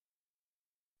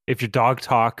If your dog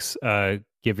talks,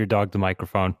 give your dog the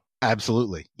microphone.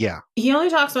 Absolutely. Yeah. He only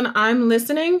talks when I'm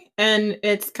listening, and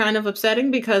it's kind of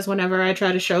upsetting because whenever I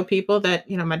try to show people that,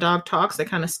 my dog talks, they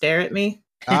kind of stare at me.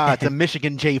 It's a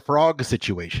Michigan J Frog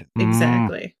situation.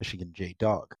 Exactly. Michigan J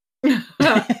Dog. This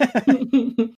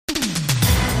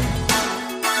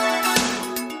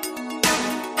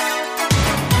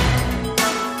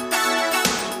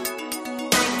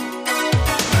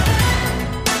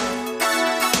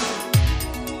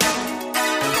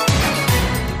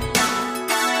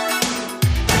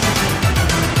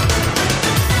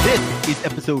is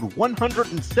episode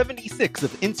 176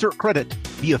 of Insert Credit,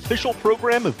 the official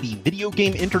program of the video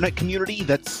game internet community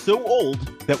that's so old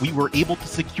that we were able to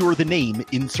secure the name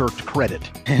Insert Credit.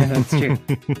 That's true.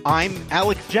 I'm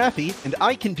Alex Jaffe, and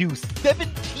I can do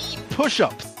 17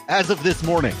 push-ups as of this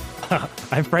morning.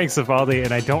 I'm Frank Cifaldi,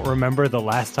 and I don't remember the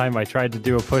last time I tried to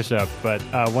do a push-up, but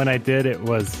when I did, it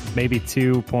was maybe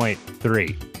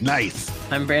 2.3. Nice.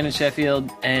 I'm Brandon Sheffield,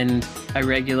 and I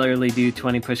regularly do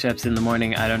 20 push-ups in the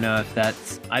morning. I don't know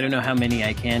how many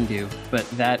I can do, but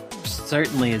that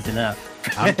certainly is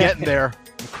enough. I'm getting there.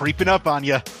 I'm creeping up on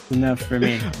you. Enough for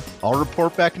me. I'll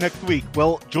report back next week.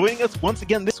 Well, joining us once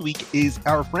again this week is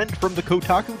our friend from the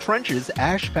Kotaku trenches,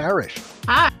 Ash Parrish.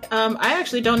 Hi. I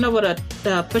actually don't know what a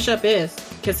push-up is.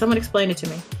 Can someone explain it to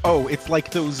me? Oh, it's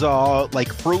like those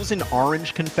frozen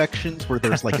orange confections where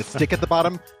there's like a stick at the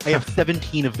bottom. I have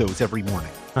 17 of those every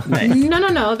morning. Nice.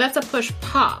 No. That's a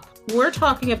push-pop. We're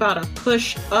talking about a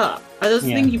push-up. Are those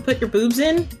the things you put your boobs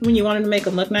in when you wanted to make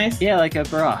them look nice? Yeah, like a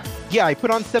bra. Yeah, I put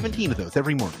on 17 of those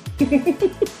every morning.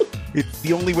 It's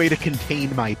the only way to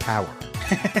contain my power.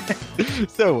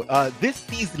 So, this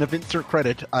season of Insert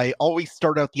Credit, I always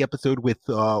start out the episode with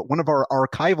one of our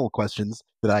archival questions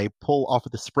that I pull off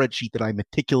of the spreadsheet that I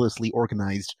meticulously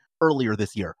organized earlier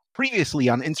this year. Previously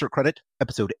on Insert Credit,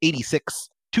 episode 86,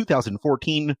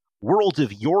 2014, Worlds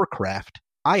of Yourcraft,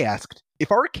 I asked,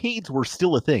 if arcades were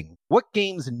still a thing, what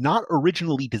games not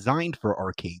originally designed for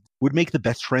arcades would make the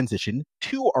best transition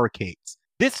to arcades?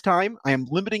 This time, I am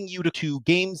limiting you to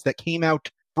games that came out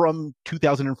from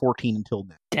 2014 until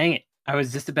now. Dang it. I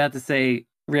was just about to say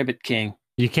Ribbit King.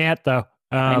 You can't, though.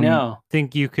 I know.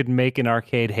 Think you could make an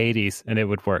arcade Hades, and it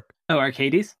would work. Oh,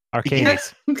 Arcades?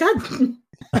 Arcades. God.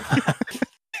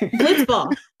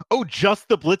 Blitzball. Oh, just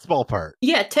the Blitzball part.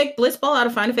 Yeah, take Blitzball out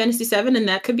of Final Fantasy VII, and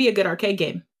that could be a good arcade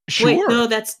game. Sure. Wait, no,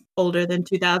 that's older than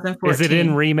 2014. Is it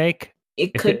in remake?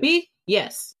 It could be.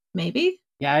 Yes. Maybe.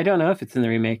 Yeah, I don't know if it's in the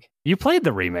remake. You played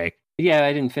the remake. Yeah,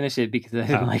 I didn't finish it because I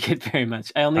didn't like it very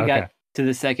much. I only got to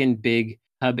the second big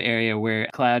hub area where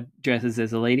Cloud dresses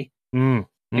as a lady. I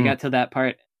got to that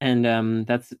part, and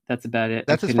that's about it.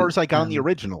 That's as far as I got on the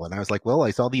original, and I was like, well,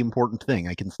 I saw the important thing.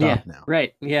 I can stop now.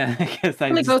 Right, yeah. I guess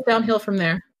it goes downhill from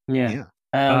there. Yeah.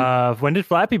 When did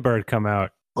Flappy Bird come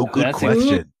out? Oh, good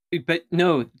question. But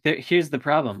no, here's the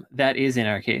problem. That is in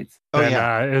arcades.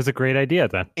 It was a great idea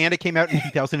then. And it came out in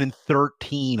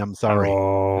 2013. I'm sorry.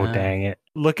 Oh, dang it.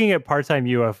 Looking at Part-Time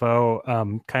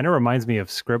UFO kind of reminds me of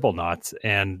Scribblenauts,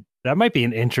 and that might be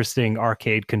an interesting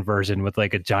arcade conversion with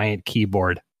like a giant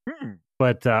keyboard.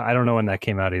 But I don't know when that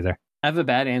came out either. I have a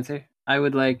bad answer. I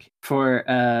would like for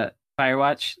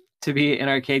Firewatch to be an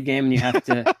arcade game, and you have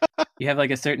to you have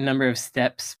like a certain number of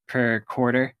steps per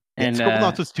quarter. And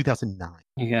Scribblenauts was 2009.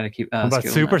 You got to keep... How about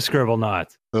Super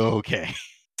Scribblenauts? Okay.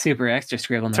 Super Extra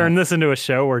Scribblenauts. Turn this into a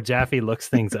show where Jaffe looks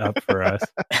things up for us.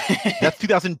 That's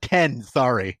 2010.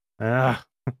 Sorry. What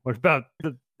about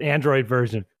the Android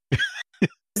version?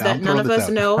 That none of us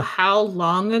know how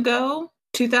long ago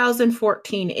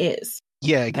 2014 is.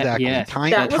 Yeah, exactly.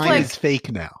 Time is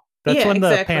fake now. That's when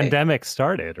the pandemic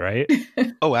started, right?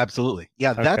 Oh, absolutely.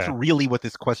 Yeah, that's really what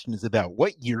this question is about.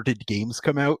 What year did games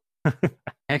come out?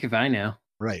 Heck if I know.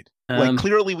 Right.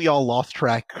 Clearly we all lost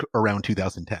track around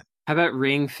 2010. How about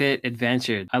Ring Fit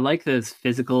Adventure? I like those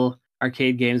physical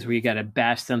arcade games where you got to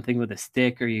bash something with a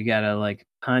stick or you got to like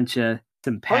punch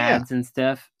some pads and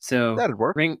stuff. So that'd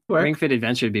work. Ring Fit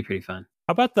Adventure would be pretty fun.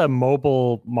 How about the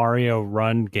mobile Mario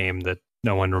Run game that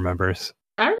no one remembers?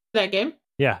 I remember that game.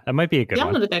 Yeah, that might be a good one.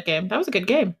 I downloaded that game. That was a good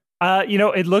game.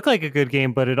 It looked like a good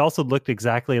game, but it also looked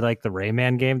exactly like the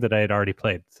Rayman game that I had already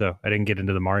played. So I didn't get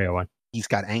into the Mario one. He's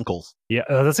got ankles. Yeah,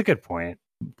 that's a good point.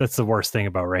 That's the worst thing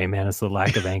about Rayman is the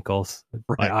lack of ankles.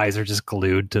 Right. My eyes are just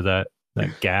glued to that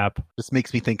gap. Just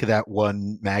makes me think of that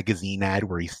one magazine ad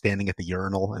where he's standing at the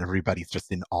urinal and everybody's just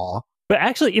in awe. But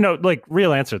actually,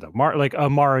 real answer though, like a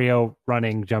Mario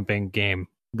running, jumping game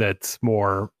that's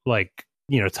more like,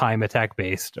 time attack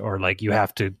based, or like you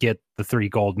have to get the 3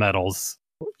 gold medals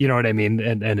You know what I mean?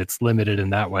 And it's limited in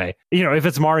that way. You know, if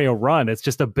it's Mario Run, it's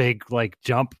just a big like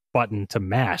jump button to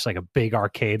mash, like a big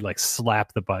arcade, like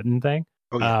slap the button thing.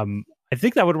 Oh, yeah. I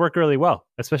think that would work really well,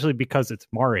 especially because it's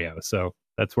Mario. So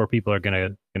that's where people are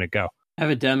gonna go. I have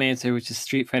a dumb answer, which is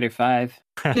Street Fighter V.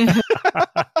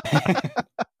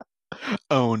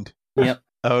 Owned. Yep.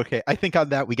 Okay, I think on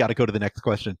that we got to go to the next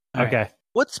question. Okay. Right.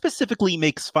 What specifically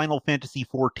makes Final Fantasy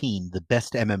XIV the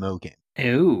best MMO game?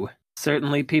 Ooh,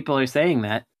 certainly people are saying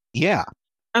that. Yeah.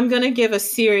 I'm going to give a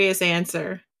serious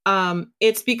answer.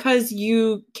 It's because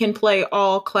you can play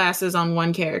all classes on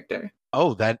one character.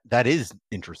 Oh, that is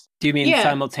interesting. Do you mean Yeah.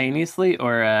 simultaneously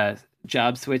or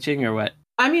job switching or what?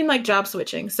 I mean, like job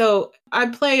switching. So I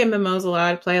play MMOs a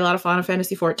lot. I play a lot of Final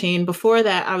Fantasy XIV. Before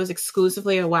that, I was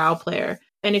exclusively a WoW player.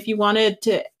 And if you wanted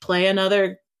to play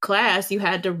another class, you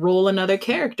had to roll another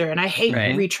character. And I hate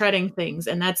retreading things.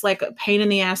 And that's like a pain in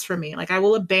the ass for me. Like I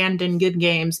will abandon good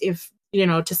games if,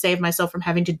 to save myself from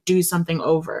having to do something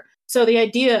over. So the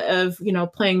idea of,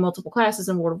 playing multiple classes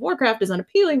in World of Warcraft is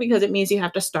unappealing because it means you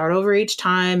have to start over each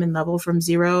time and level from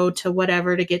 0 to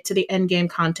whatever to get to the end game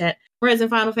content. Whereas in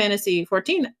Final Fantasy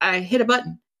XIV, I hit a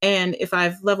button. And if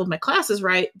I've leveled my classes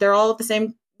right, they're all at the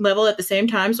same level at the same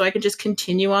time. So I can just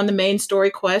continue on the main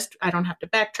story quest. I don't have to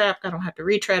backtrack. I don't have to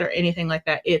retread or anything like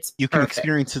that. You can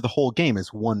experience the whole game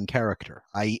as one character.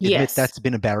 I admit that's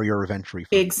been a barrier of entry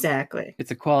for me. Exactly. It's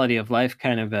a quality of life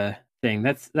kind of a thing.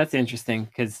 That's interesting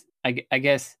because I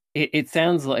guess it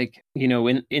sounds like,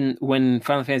 when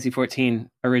Final Fantasy XIV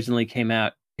originally came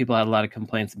out, people had a lot of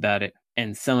complaints about it.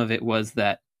 And some of it was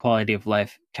that quality of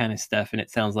life kind of stuff. And it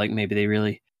sounds like maybe they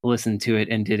really listened to it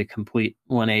and did a complete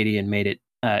 180 and made it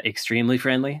extremely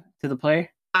friendly to the player.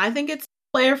 I think it's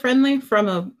player friendly from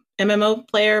a MMO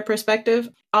player perspective.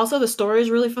 Also, the story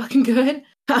is really fucking good.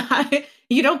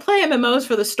 You don't play MMOs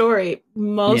for the story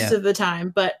most of the time,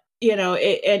 but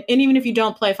and even if you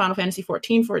don't play Final Fantasy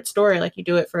XIV for its story, like you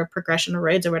do it for a progression or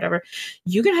raids or whatever,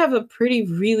 you can have a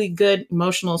really good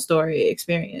emotional story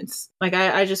experience. Like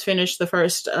I just finished the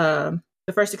first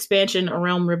expansion, A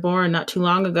Realm Reborn, not too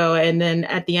long ago. And then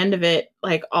at the end of it,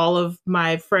 like all of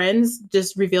my friends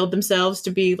just revealed themselves to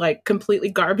be like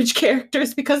completely garbage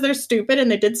characters because they're stupid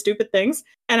and they did stupid things.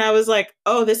 And I was like,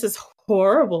 oh, this is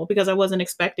horrible because I wasn't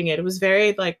expecting it. It was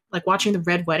very like watching the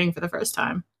Red Wedding for the first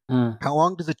time. How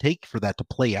long does it take for that to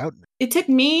play out? It took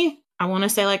me, I want to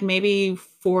say like maybe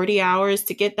 40 hours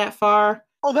to get that far.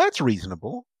 Oh, that's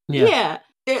reasonable. Yeah.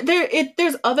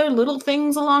 There's other little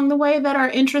things along the way that are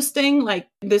interesting. Like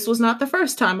this was not the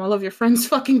first time all of your friends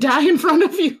fucking die in front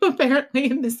of you, apparently,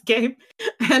 in this game.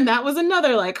 And that was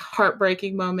another like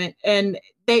heartbreaking moment. And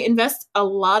they invest a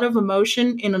lot of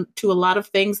emotion into a lot of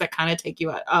things that kind of take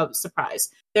you out of surprise.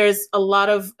 There's a lot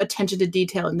of attention to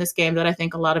detail in this game that I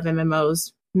think a lot of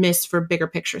MMOs miss for bigger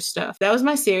picture stuff. That was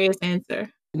my serious answer.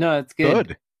 No, it's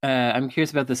good. I'm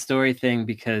curious about the story thing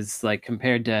because like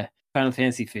compared to Final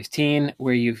Fantasy 15,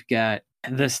 where you've got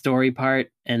the story part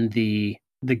and the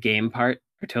game part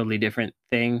are totally different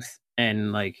things.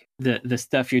 And like the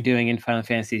stuff you're doing in Final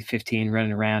Fantasy 15,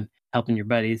 running around, helping your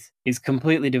buddies, is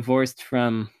completely divorced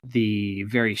from the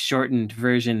very shortened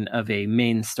version of a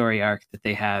main story arc that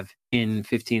they have in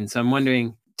 15. So I'm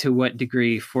wondering to what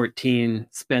degree 14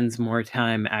 spends more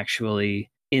time actually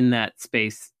in that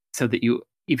space so that you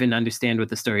even understand what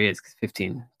the story is, because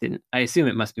 15 didn't. I assume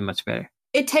it must be much better.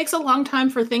 It takes a long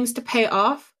time for things to pay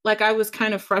off. Like I was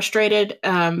kind of frustrated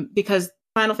because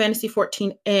Final Fantasy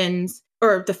 14 ends,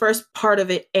 or the first part of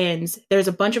it ends. There's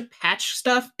a bunch of patch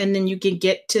stuff, and then you can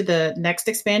get to the next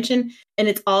expansion, and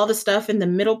it's all the stuff in the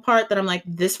middle part that I'm like,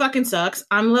 this fucking sucks.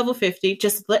 I'm level 50.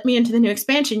 Just let me into the new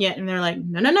expansion yet. And they're like,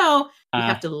 no. You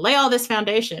have to lay all this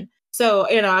foundation. So,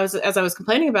 as I was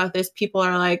complaining about this, people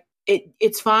are like,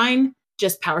 it's fine.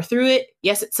 Just power through it.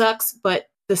 Yes, it sucks, but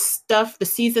the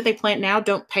seeds that they plant now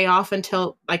don't pay off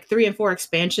until like 3 and 4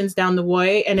 expansions down the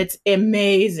way, and it's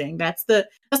amazing. That's the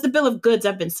bill of goods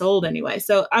I've been sold anyway.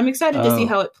 So I'm excited to see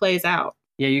how it plays out.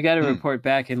 Yeah, you got to report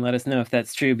back and let us know if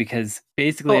that's true, because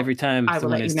basically every time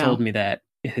someone has told me that,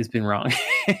 it has been wrong.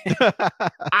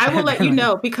 I will let you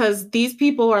know, because these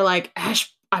people are like,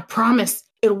 Ash, I promise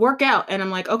it'll work out. And I'm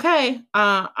like, okay,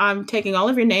 I'm taking all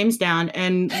of your names down.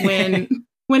 And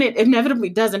when it inevitably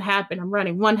doesn't happen, I'm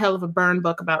running one hell of a burn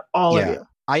book about all of you.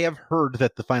 I have heard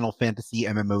that the Final Fantasy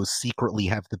MMOs secretly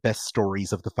have the best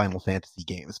stories of the Final Fantasy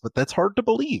games, but that's hard to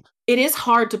believe. It is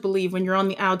hard to believe when you're on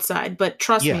the outside, but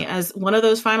trust me, as one of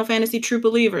those Final Fantasy true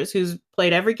believers who's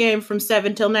played every game from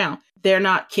 7 till now, they're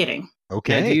not kidding.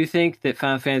 Okay. Now, do you think that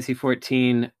Final Fantasy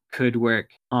 14 could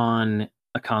work on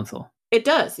a console? It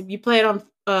does. If you play it on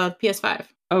PS5.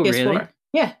 Oh, PS4. really?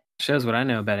 Yeah. Shows what I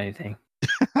know about anything.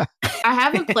 I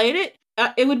haven't played it.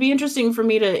 It would be interesting for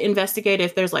me to investigate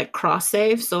if there's like cross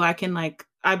save, so I can like.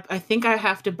 I think I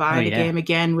have to buy the game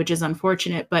again, which is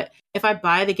unfortunate. But if I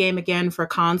buy the game again for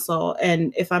console,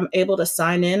 and if I'm able to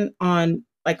sign in on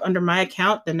like under my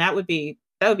account, then that would be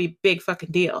big fucking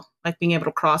deal. Like being able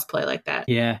to cross play like that.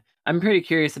 Yeah, I'm pretty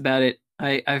curious about it.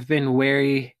 I've been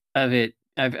wary of it.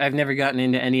 I've never gotten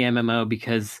into any MMO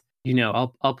because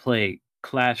I'll play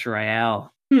Clash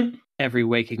Royale every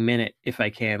waking minute if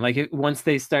I can. Like once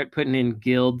they start putting in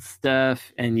guild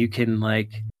stuff and you can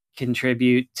like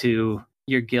contribute to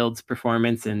your guild's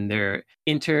performance and their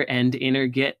inter and inner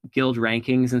guild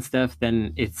rankings and stuff,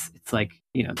 then it's like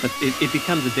it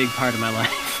becomes a big part of my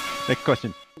life. Next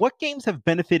question: what games have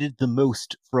benefited the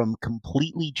most from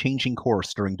completely changing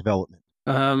course during development?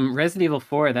 Resident Evil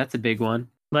 4, that's a big one.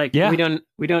 Like we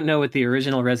don't know what the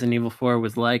original Resident Evil 4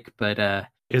 was like, but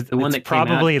it's the one that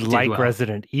probably came out like well.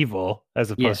 Resident Evil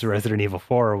as opposed to Resident Evil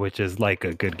 4, which is like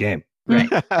a good game. Right.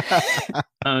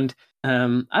 And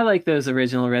I like those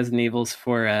original Resident Evils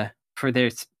for their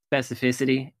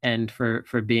specificity and for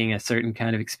being a certain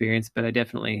kind of experience, but I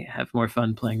definitely have more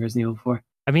fun playing Resident Evil 4.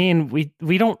 I mean,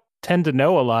 we don't tend to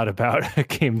know a lot about a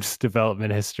game's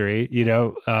development history.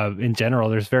 In general,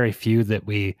 there's very few that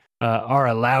we are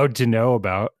allowed to know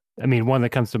about. I mean, one that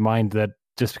comes to mind that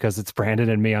just because it's Brandon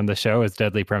and me on the show is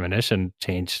Deadly Premonition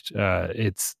changed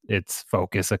its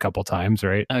focus a couple times,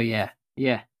 right? Oh yeah,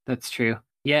 that's true.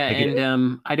 Yeah,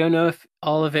 and I don't know if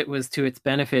all of it was to its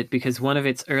benefit because one of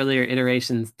its earlier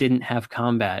iterations didn't have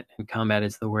combat, and combat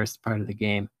is the worst part of the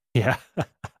game. Yeah.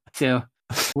 So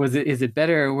is it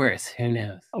better or worse? Who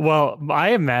knows? Well,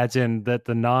 I imagine that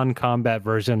the non-combat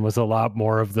version was a lot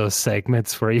more of those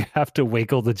segments where you have to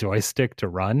wiggle the joystick to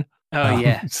run. Oh,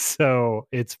 yeah. So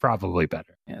it's probably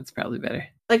better. Yeah, it's probably better.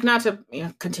 Like, not to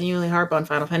continually harp on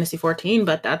Final Fantasy 14,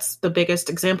 but that's the biggest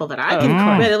example that I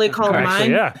can readily call to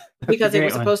mind. Yeah. Because it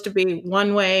was supposed to be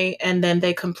one way, and then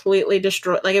they completely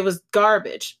destroyed. Like, it was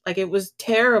garbage. Like, it was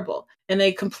terrible. And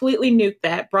they completely nuked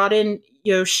that, brought in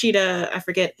Yoshida, I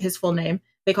forget his full name.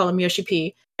 They call him Yoshi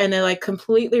P. And they like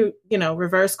completely,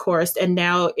 reverse coursed. And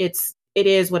now it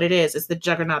is what it is. It's the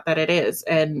juggernaut that it is.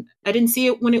 And I didn't see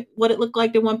it what it looked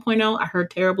like in 1.0. I heard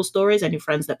terrible stories. I knew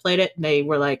friends that played it, and they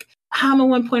were like, I'm a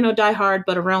 1.0 diehard,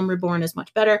 but A Realm Reborn is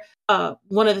much better.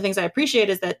 One of the things I appreciate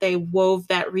is that they wove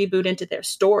that reboot into their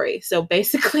story. So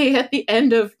basically at the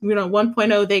end of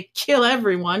 1.0, they kill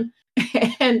everyone.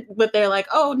 But they're like,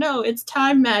 oh no, it's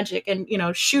time magic, and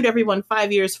shoot everyone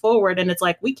 5 years forward, and it's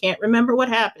like we can't remember what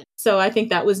happened. So I think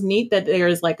that was neat that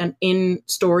there's like an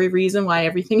in-story reason why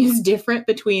everything is different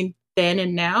between then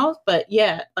and now. But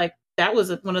yeah, like that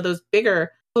was one of those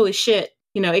bigger holy shit,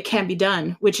 it can be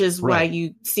done, which is why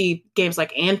you see games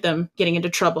like Anthem getting into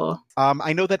trouble.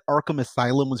 I know that Arkham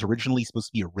Asylum was originally supposed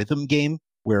to be a rhythm game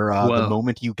where the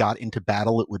moment you got into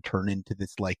battle, it would turn into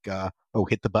this like,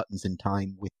 hit the buttons in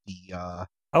time with the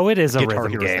it is a Guitar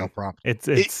rhythm Hero game. style prompt. It's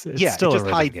still it just a rhythm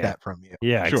hides game. that from you.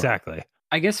 Yeah, Sure. exactly.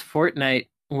 I guess Fortnite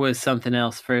was something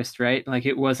else first, right? Like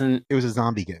it wasn't. It was a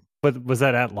zombie game. But was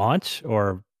that at launch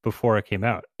or before it came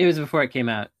out? It was before it came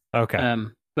out. Okay.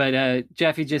 But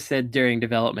Jeffy just said during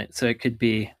development, so it can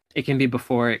be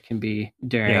before, it can be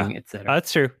during, etc.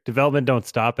 That's true. Development don't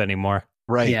stop anymore.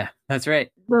 Right. Yeah, that's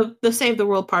right. The save the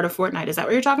world part of Fortnite, is that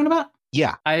what you're talking about?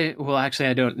 Yeah. Actually,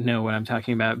 I don't know what I'm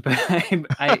talking about, but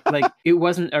I like it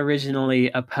wasn't originally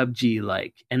a PUBG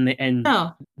like, and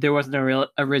there wasn't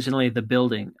originally the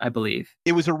building, I believe.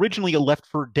 It was originally a Left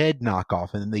 4 Dead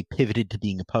knockoff, and then they pivoted to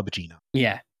being a PUBG now.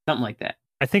 Yeah, something like that.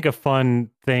 I think a fun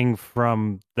thing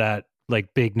from that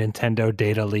like big Nintendo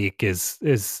data leak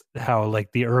is how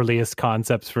like the earliest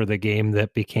concepts for the game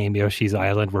that became Yoshi's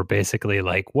Island were basically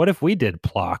like, what if we did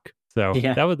Plock? So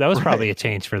that was probably a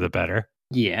change for the better.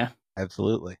 Yeah.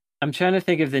 Absolutely. I'm trying to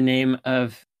think of the name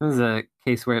of, this is a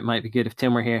case where it might be good if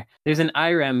Tim were here. There's an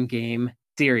IREM game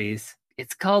series.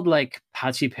 It's called like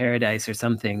Pachi Paradise or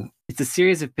something. It's a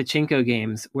series of pachinko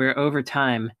games where over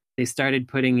time they started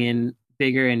putting in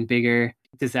bigger and bigger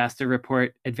disaster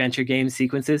report adventure game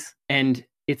sequences. And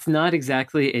it's not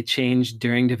exactly a change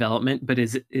during development, but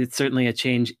it's certainly a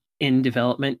change in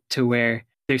development to where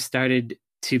there started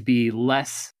to be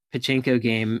less pachinko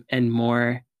game and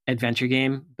more adventure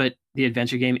game, but the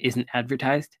adventure game isn't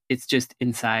advertised. It's just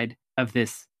inside of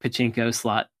this pachinko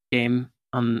slot game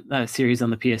on a series on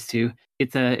the PS2.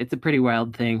 It's a pretty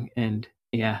wild thing, and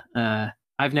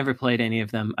I've never played any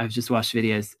of them. I've just watched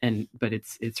videos, but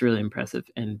it's really impressive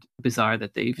and bizarre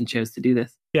that they even chose to do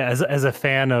this. Yeah, as a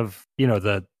fan of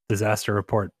the Disaster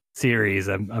Report series,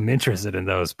 I'm interested in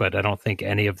those, but I don't think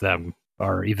any of them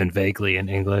are even vaguely in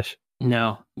English.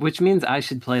 No, which means I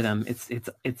should play them.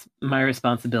 It's my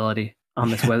responsibility on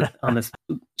this on this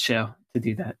show to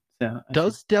do that. So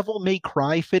Does Devil May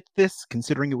Cry fit this,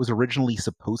 considering it was originally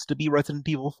supposed to be Resident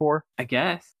Evil 4? I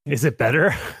guess. Is it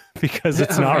better because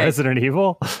it's not Right. Resident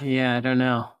Evil? Yeah, I don't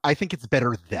know. I think it's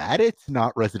better that it's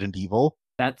not Resident Evil.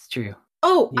 That's true.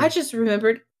 Oh, Yeah. I just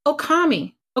remembered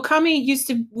Okami. Okami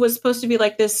was supposed to be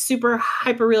like this super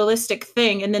hyper realistic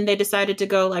thing, and then they decided to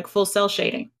go like full cell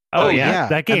shading. Oh, yeah. yeah.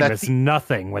 That And game that's is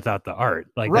nothing without the art.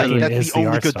 Like, Right, that game that's is the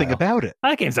only art good thing style. about it.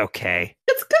 That game's okay.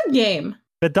 It's a good game.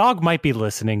 The dog might be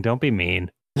listening. Don't be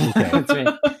mean. That's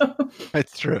right.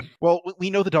 That's true. Well, we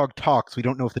know the dog talks. We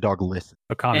don't know if the dog listens.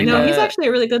 Okami. And, No, he's uh, actually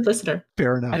a really good listener.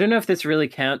 Fair enough. I don't know if this really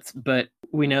counts, but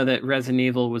we know that Resident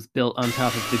Evil was built on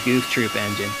top of the Goof Troop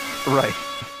engine. Right.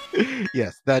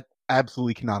 Yes, that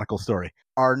absolutely canonical story.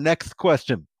 Our next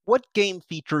question. What game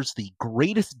features the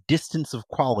greatest distance of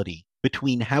quality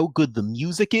between how good the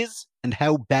music is and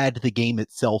how bad the game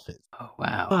itself is? Oh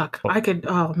wow. Fuck,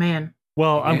 oh man.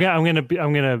 Well, I'm Yeah.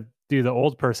 gonna do the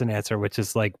old person answer, which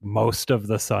is like most of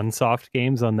the Sunsoft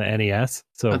games on the NES.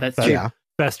 So Oh, that's Fe- true. Yeah.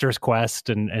 Fester's Quest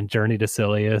and Journey to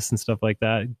Silius and stuff like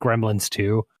that. Gremlins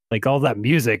 2. Like all that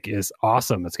music is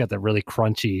awesome. It's got that really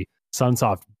crunchy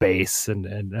Sunsoft bass and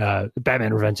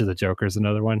Batman Revenge of the Joker is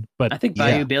another one. But I think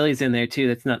Yeah. Bayou Billy's in there too.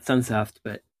 That's not Sunsoft,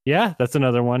 but yeah, that's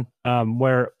another one.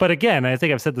 But again, I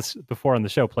think I've said this before on the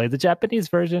show. Play the Japanese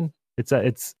version. It's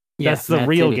yeah, that's the Mad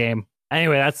real City. game.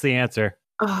 Anyway, that's the answer.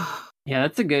 Oh, Yeah,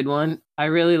 that's a good one. I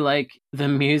really like the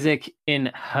music in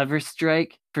Hover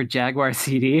Strike for Jaguar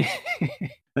CD.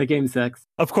 That game sucks.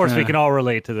 Of course, we Uh, can all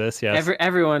relate to this. Yes.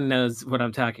 Everyone knows what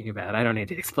I'm talking about. I don't need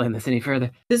to explain this any further.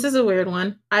 this is a weird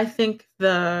one. I think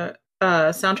the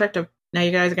soundtrack to, now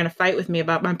you guys are going to fight with me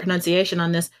about my pronunciation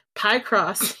on this.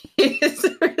 Picross is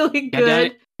really God damn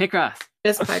good. it. Picross.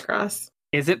 It's Picross.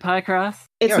 Is it Picross?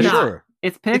 It's yeah, not. sure.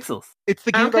 It's Pixels, It's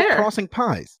the I game don't about care. crossing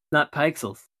pies. not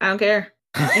Pixels. I don't care.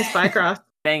 It's Picross.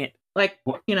 Dang it. Like,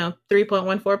 What?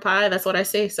 3.14 pi. That's what I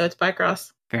see. So it's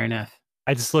Picross. Fair enough.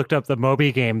 I just looked up the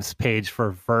Moby Games page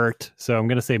for Vert, so I'm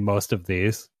going to say most of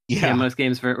these. Yeah, Yeah. most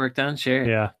games for it worked on. Sure.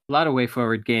 Yeah. A lot of way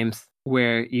forward games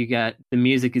where you got the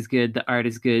music is good, the art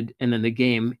is good, and then the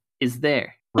game is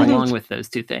there Right. along with those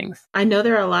two things. I know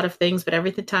there are a lot of things, but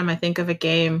every time I think of a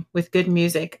game with good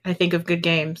music, I think of good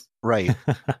games. Right.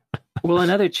 Well,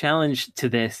 another challenge to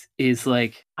this is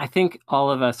like, I think all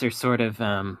of us are sort of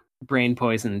brain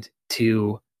poisoned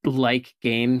to like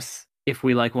games if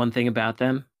we like one thing about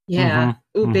them. Yeah.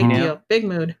 Ooh, big Mhm. deal. Big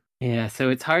mood. Yeah, so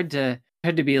it's hard to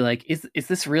be like, is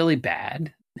this really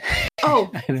bad?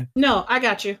 Oh, no, I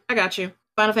got you.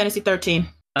 Final Fantasy 13.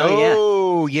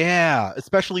 Oh Yeah.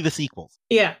 Especially the sequels.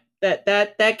 Yeah.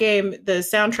 That game, the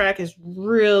soundtrack is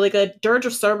really good. Dirge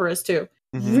of Cerberus too.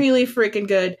 Mhm. Really freaking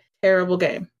good. Terrible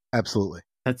game. Absolutely.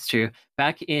 That's true.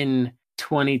 Back in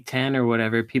 2010 or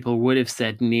whatever, people would have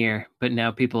said Nier, but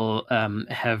now people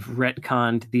have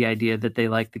retconned the idea that they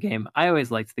like the game. I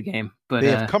always liked the game, but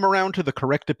They have come around to the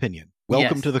correct opinion.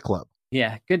 Welcome yes. to the club.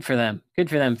 yeah, good for them. Good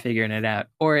for them figuring it out,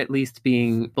 or at least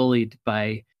being bullied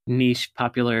by niche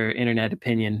popular internet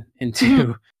opinion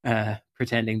into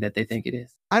pretending that they think it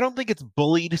is. I don't think it's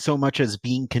bullied so much as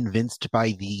being convinced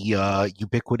by the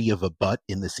ubiquity of a butt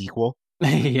in the sequel.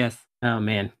 Yes. Oh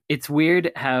man, it's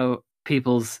weird how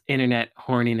people's internet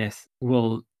horniness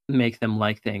will make them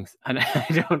like things. I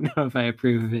don't know if I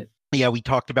approve of it. Yeah, we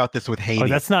talked about this with Hades. Oh,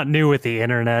 that's not new with the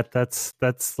internet. That's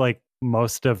like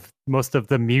most of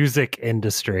the music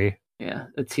industry. Yeah,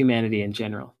 it's humanity in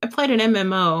general. I played an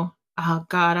MMO. Oh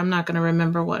God, I'm not gonna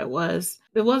remember what it was.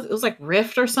 It was like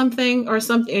Rift or something,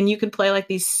 and you could play like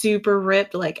these super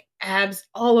ripped, like abs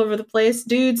all over the place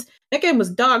dudes. That game was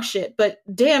dog shit, but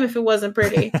damn if it wasn't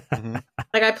pretty. Mhm.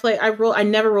 Like I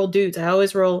never roll dudes. I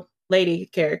always roll lady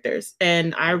characters,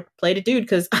 and I played a dude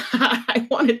because I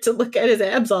wanted to look at his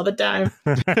abs all the time.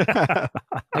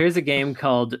 There's a game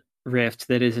called Rift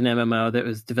that is an MMO that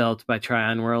was developed by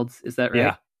Tryon Worlds. Is that right?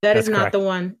 Yeah. That is That's not correct. the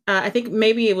one. I think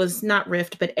maybe it was not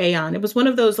Rift, but Aeon. It was one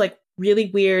of those like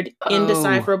really weird, Oh.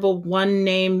 indecipherable one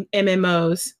name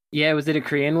MMOs. Yeah, was it a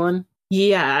Korean one?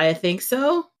 Yeah, I think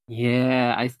so.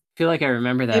 Yeah, I feel like I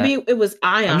remember that. Maybe it was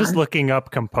Ion. I'm just looking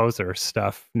up composer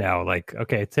stuff now. Like,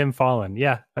 okay, Tim Fallon.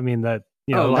 Yeah, I mean that.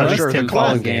 You know, Oh, a lot I'm of I'm these sure Tim the Fallon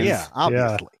classic. games. Yeah,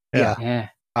 obviously. Yeah. Yeah.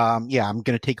 Yeah. I'm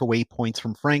going to take away points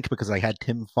from Frank because I had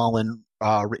Tim Fallon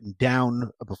written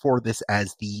down before this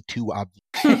as the too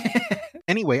obvious.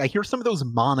 Anyway, I hear some of those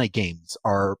Mana games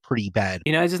are pretty bad.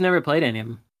 I just never played any of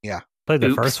them. Played the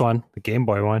Oops. first one, the Game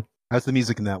Boy one. How's the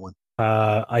music in that one?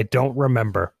 I don't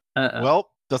remember. Uh-oh.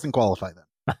 Well, doesn't qualify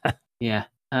then. Yeah.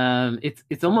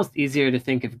 It's almost easier to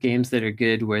think of games that are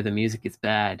good where the music is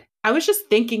bad. I was just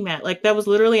thinking that, like, that was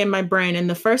literally in my brain, and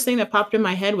the first thing that popped in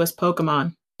my head was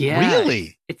Pokemon. Yeah,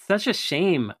 Really? It's such a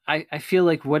shame. I feel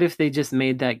like, what if they just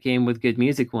made that game with good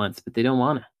music once, but they don't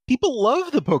want to. People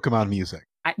love the Pokemon music.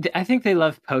 I think they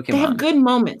love Pokemon. They have good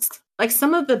moments. Like,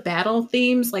 some of the battle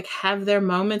themes, like, have their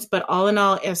moments, but all in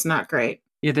all, it's not great.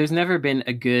 Yeah, there's never been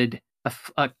a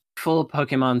full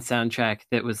Pokemon soundtrack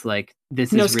that was like,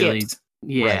 this No is really... skips.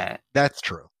 Yeah. Right. That's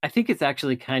true. I think it's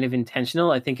actually kind of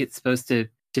intentional. I think it's supposed to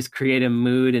just create a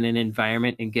mood and an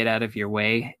environment and get out of your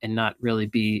way and not really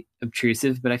be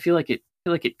obtrusive. But I feel like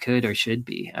it could or should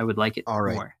be. I would like it All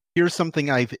right. more. Here's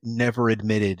something I've never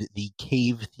admitted. The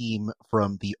cave theme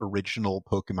from the original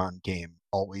Pokemon game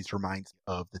always reminds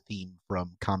me of the theme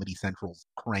from Comedy Central's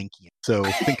Cranky. So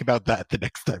think about that the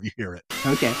next time you hear it.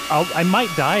 Okay. I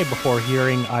might die before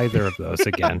hearing either of those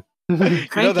again. Crank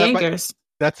Yankers.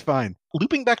 That's fine.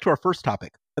 Looping back to our first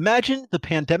topic. Imagine the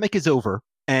pandemic is over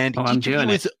and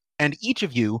each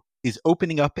of you is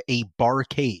opening up a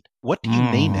barcade. What do you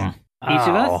name it? Each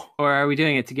of us? Or are we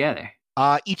doing it together?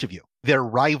 Each of you. They're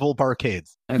rival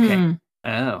barcades. Okay.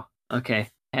 Oh, okay.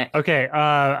 Okay.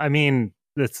 I mean,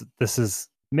 this is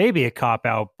maybe a cop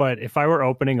out, but if I were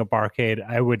opening a barcade,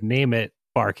 I would name it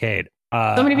Barcade.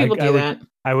 So many people do that.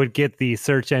 I would get the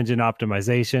search engine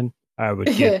optimization. I would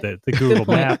get the Google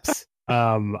Maps.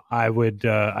 I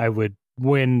would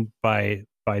win by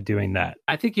doing that.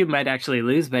 I think you might actually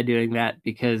lose by doing that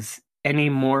because any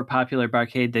more popular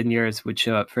barcade than yours would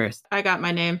show up first. I got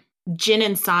my name. Gin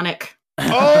and Sonic.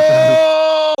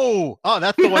 Oh,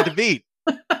 that's the one to beat.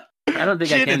 I don't think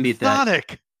Gin I can beat Sonic.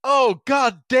 that. Oh,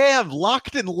 god damn.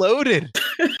 Locked and loaded.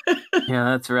 Yeah,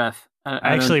 that's rough. I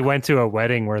actually went to a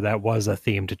wedding where that was a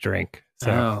themed drink.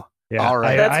 So, yeah. All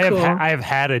right. I have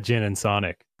had a Gin and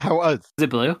Sonic. How was? Is it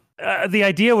blue? The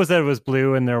idea was that it was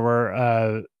blue and there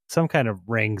were some kind of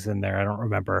rings in there. I don't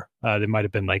remember. They might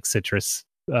have been like citrus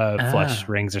flesh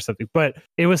rings or something. But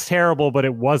it was terrible, but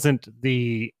it wasn't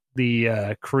the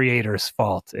creator's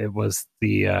fault. It was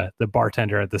the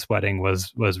bartender at this wedding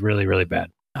was really, really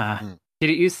bad. Did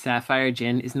it use sapphire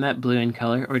gin? Isn't that blue in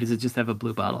color, or does it just have a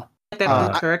blue bottle? That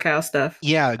blue Curacao stuff.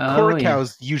 Yeah,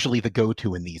 Curacao's usually the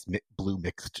go-to in these blue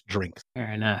mixed drinks.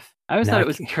 Fair enough. I always thought it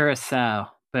was Curacao,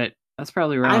 but that's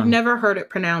probably wrong. I've never heard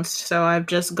it pronounced, so I've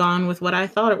just gone with what I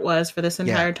thought it was for this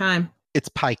entire time. It's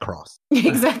pie cross.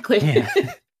 Exactly.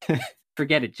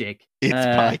 Forget it, Jake. It's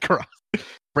pie cross.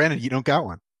 Brandon, you don't got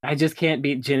one. I just can't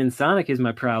beat Gin and Sonic is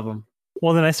my problem.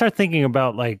 Well, then I start thinking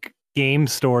about like game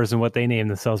stores and what they name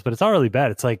themselves, but it's all really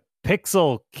bad. It's like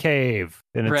Pixel Cave,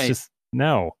 and it's just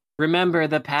no. Remember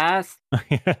the past?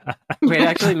 Wait,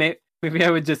 actually, maybe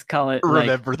I would just call it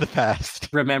Remember the Past.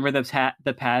 Remember the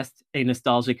Past, a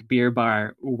nostalgic beer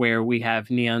bar where we have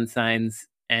neon signs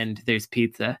and there's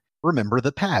pizza. Remember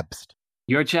the Pabst.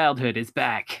 Your childhood is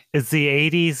back. Is the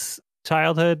 80s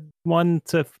childhood one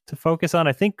to focus on?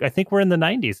 I think we're in the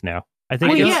 90s now. I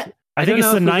think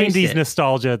it's the 90s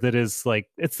nostalgia that is like,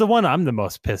 it's the one I'm the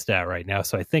most pissed at right now,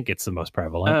 so I think it's the most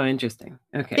prevalent. Oh, interesting.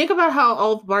 Okay. Think about how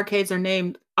all the barcades are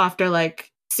named after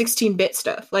like 16-bit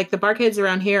stuff. Like the barcades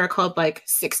around here are called like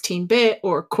 16-bit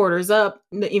or quarters up,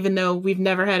 even though we've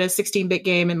never had a 16-bit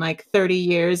game in like 30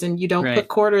 years and you don't put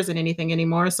quarters in anything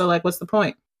anymore. So like, what's the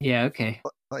point? Yeah, okay.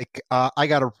 Like, I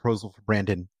got a proposal for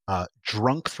Brandon.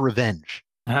 Drunk's Revenge.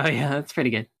 Oh, yeah, that's pretty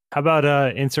good. How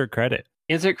about insert credit?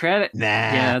 Insert credit? Nah.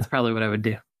 Yeah, that's probably what I would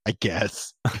do. I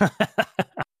guess.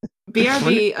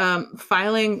 BRB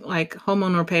filing like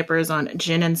homeowner papers on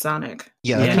Gin and Sonic.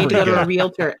 Yeah, you need to go to a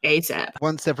realtor ASAP.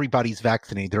 Once everybody's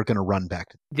vaccinated, they're going to run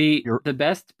back. The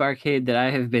best barcade that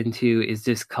I have been to is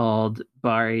just called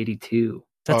Bar 82.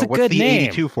 That's a what's good the name.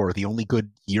 82 for? The only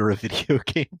good year of video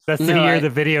games? That's the year the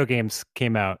video games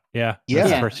came out. Yeah.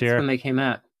 That's the first year. That's when they came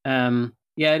out.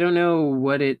 Yeah, I don't know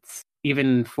what it's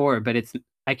even for, but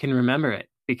I can remember it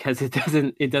because it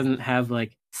doesn't have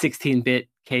like 16-bit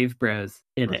cave bros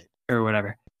in it or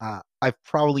whatever. I've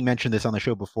probably mentioned this on the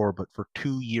show before, but for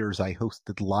 2 years I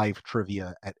hosted live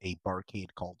trivia at a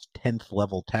barcade called 10th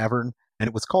Level Tavern, and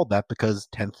it was called that because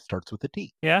 10th starts with a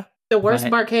T. Yeah. The worst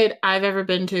barcade I've ever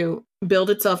been to billed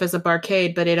itself as a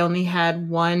barcade, but it only had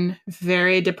one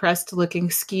very depressed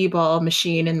looking skee ball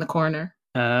machine in the corner.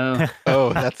 Oh,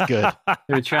 that's good.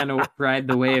 They're trying to ride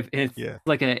the wave. It's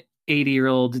like a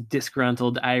 80-year-old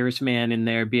disgruntled Irish man in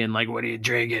there being like, "What are you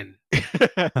drinking?"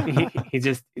 he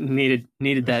just needed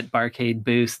that barcade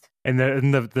boost. And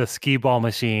the skee ball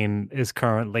machine is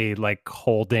currently like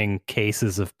holding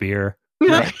cases of beer.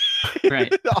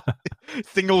 Right.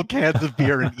 Single cans of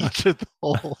beer in each of the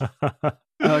holes.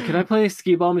 Can I play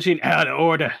skee ball machine? Out of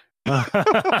order.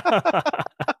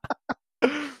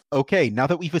 Okay, now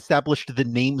that we've established the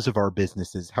names of our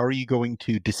businesses, how are you going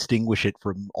to distinguish it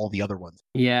from all the other ones?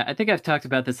 Yeah, I think I've talked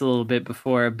about this a little bit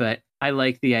before, but I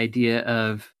like the idea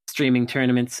of streaming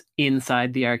tournaments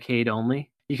inside the arcade only.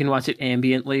 You can watch it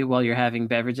ambiently while you're having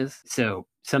beverages. So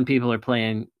some people are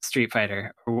playing Street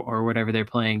Fighter or whatever they're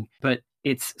playing, but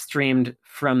it's streamed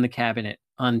from the cabinet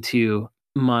onto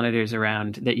monitors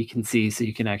around that you can see, so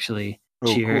you can actually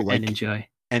cheer cool, like and enjoy.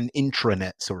 An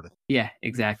intranet sort of. Yeah,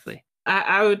 exactly.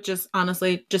 I would just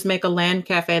honestly just make a LAN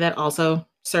cafe that also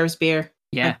serves beer.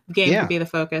 Yeah. The game would be the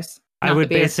focus. I would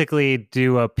basically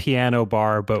do a piano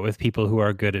bar, but with people who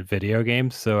are good at video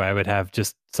games. So I would have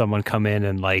just someone come in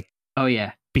and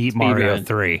beat Mario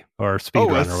 3 or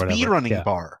speedrun or whatever. Speedrunning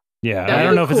bar. Yeah, I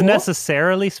don't know if it's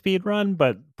necessarily speedrun,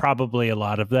 but probably a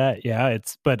lot of that. Yeah,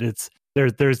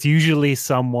 there's usually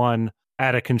someone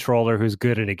at a controller who's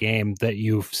good at a game that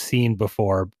you've seen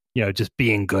before, just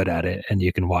being good at it, and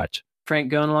you can watch.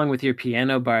 Frank, going along with your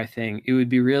piano bar thing, it would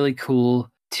be really cool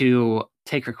to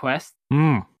take requests.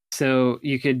 So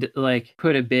you could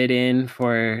put a bid in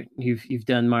for you've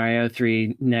done Mario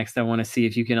 3. Next, I want to see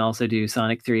if you can also do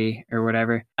Sonic 3 or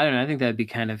whatever. I don't know. I think that'd be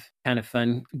kind of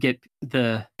fun. Get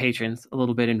the patrons a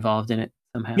little bit involved in it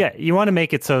somehow. Yeah, you want to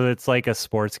make it so that it's like a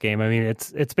sports game. I mean,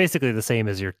 it's basically the same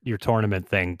as your tournament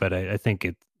thing, but I think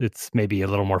it's maybe a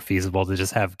little more feasible to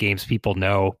just have games people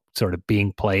know sort of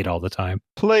being played all the time.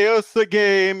 Play us a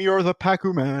game. You're the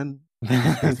Pac-Man.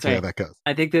 That's how right. that goes.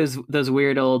 I think those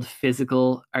weird old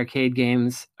physical arcade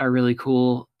games are really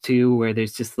cool too, where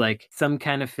there's just some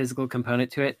kind of physical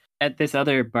component to it. At this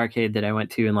other barcade that I went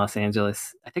to in Los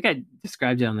Angeles, I think I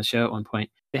described it on the show at one point.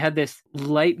 They had this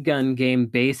light gun game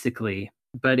basically,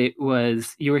 but it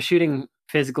was you were shooting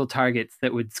physical targets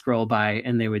that would scroll by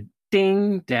and they would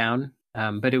ding down,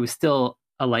 but it was still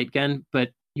a light gun,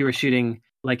 but you were shooting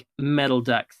metal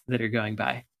ducks that are going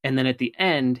by, and then at the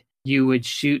end you would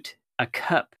shoot a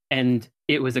cup, and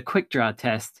it was a quick draw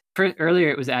test. Earlier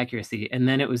it was accuracy, and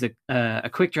then it was a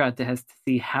quick draw test to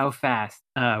see how fast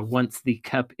once the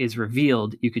cup is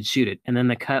revealed you could shoot it, and then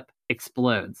the cup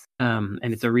explodes, and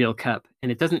it's a real cup,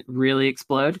 and it doesn't really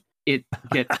explode. It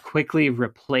gets quickly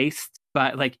replaced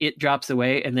by it drops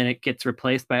away, and then it gets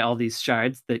replaced by all these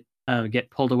shards that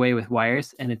get pulled away with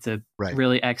wires, and it's a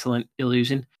really excellent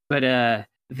illusion. But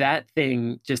that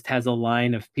thing just has a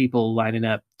line of people lining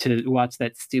up to watch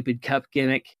that stupid cup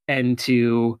gimmick and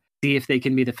to see if they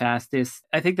can be the fastest.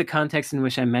 I think the context in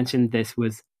which I mentioned this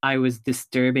was I was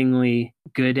disturbingly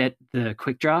good at the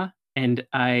quick draw, and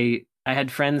I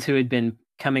had friends who had been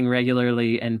coming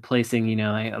regularly and placing,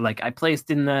 I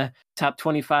placed in the top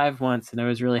 25 once, and I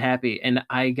was really happy, and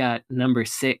I got number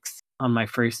 6 on my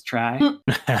first try.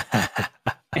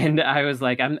 And I was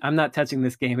like, I'm not touching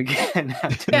this game again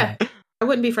after that. I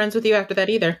wouldn't be friends with you after that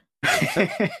either.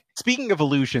 Speaking of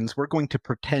illusions, we're going to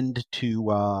pretend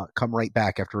to come right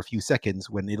back after a few seconds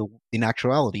when it'll, in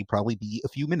actuality, probably be a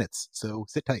few minutes. So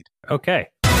sit tight. Okay.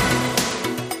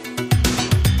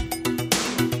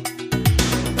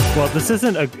 Well, this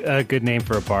isn't a good name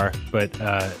for a bar, but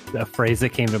a phrase that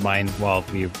came to mind while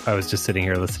I was just sitting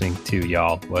here listening to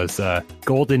y'all was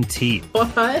golden teat. What?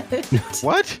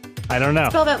 What? I don't know.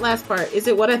 Spell that last part. Is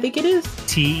it what I think it is?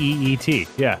 Teet.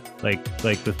 Yeah, like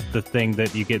the thing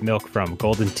that you get milk from.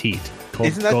 Golden teat.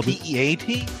 Isn't that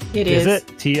Teat? It is. Is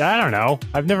it? I don't know.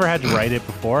 I've never had to write it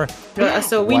before.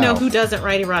 So we know who doesn't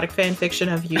write erotic fan fiction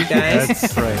of you guys.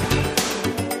 That's right.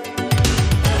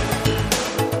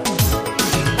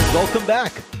 Welcome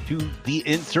back to the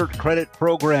Insert Credit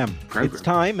Program. It's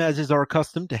time, as is our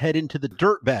custom, to head into the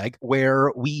dirt bag,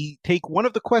 where we take one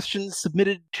of the questions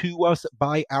submitted to us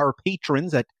by our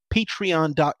patrons at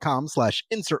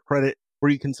patreon.com/insertcredit,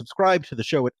 where you can subscribe to the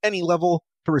show at any level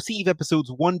to receive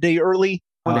episodes one day early,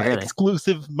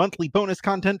 exclusive monthly bonus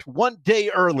content one day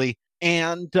early,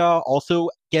 and also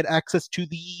get access to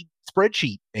the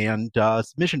spreadsheet and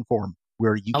submission form,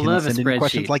 where you can send in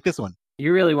questions like this one.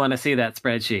 You really want to see that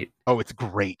spreadsheet. Oh, it's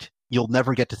great. You'll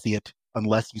never get to see it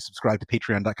unless you subscribe to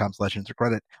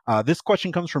patreon.com/insertcredit. This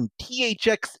question comes from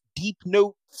THX Deep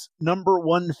Notes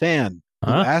 #1 fan,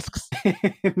 who asks,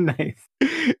 Nice.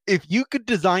 If you could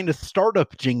design a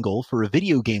startup jingle for a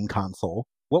video game console,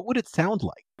 what would it sound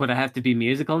like? Would I have to be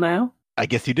musical now? I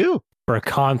guess you do. For a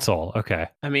console, okay.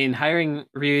 I mean, hiring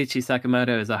Ryuichi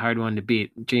Sakamoto is a hard one to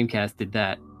beat. Dreamcast did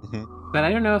that. But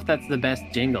I don't know if that's the best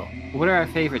jingle. What are our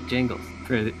favorite jingles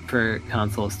for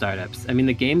console startups? I mean,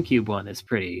 the GameCube one is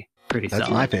pretty solid. That's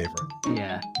my favorite.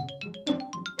 Yeah.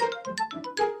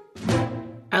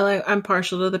 I'm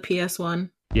partial to the PS one.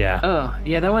 Yeah. Oh,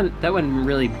 yeah, that one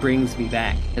really brings me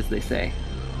back, as they say.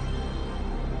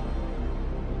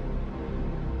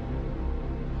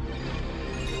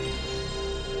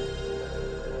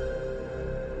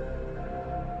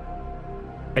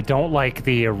 I don't like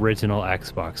the original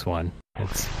Xbox one.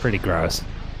 It's pretty gross.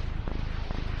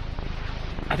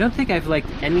 I don't think I've liked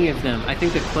any of them. I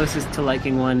think the closest to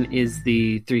liking one is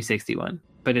the 360 one,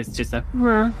 but it's just a.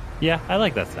 Yeah, I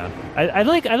like that sound. I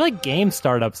like game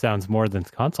startup sounds more than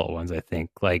console ones. I think.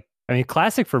 Like, I mean,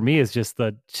 classic for me is just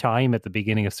the chime at the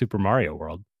beginning of Super Mario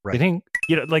World. Right. I think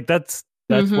like that's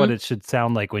what it should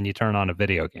sound like when you turn on a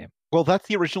video game. Well, that's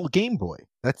the original Game Boy.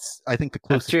 That's, I think, the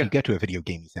closest you get to a video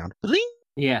gamey sound.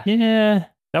 Yeah. Yeah,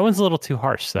 that one's a little too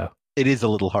harsh, though. It is a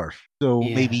little harsh. So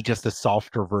maybe just a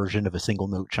softer version of a single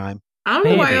note chime. I don't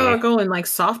know why y'all are going like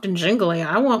soft and jingly.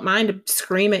 I want mine to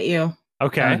scream at you.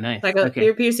 Okay. Oh, nice. Like a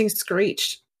ear-piercing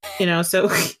screech. So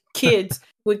kids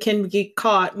can get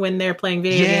caught when they're playing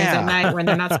video games at night when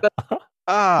they're not supposed to.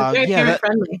 Very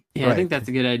parent-friendly. Yeah, right. I think that's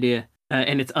a good idea.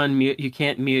 And it's unmute. You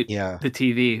can't mute the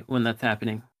TV when that's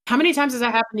happening. How many times has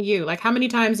that happened to you? Like, how many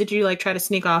times did you like try to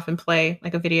sneak off and play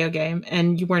like a video game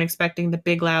and you weren't expecting the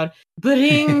big loud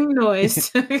bling noise?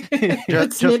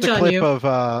 just a clip of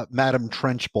Madame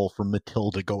Trenchbull from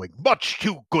Matilda going, "Much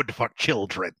too good for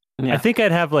children." Yeah. I think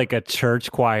I'd have like a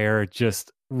church choir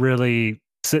just really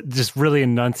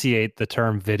enunciate the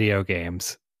term video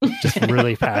games. Just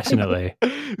really passionately.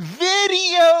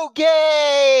 Video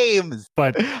games!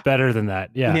 But better than that.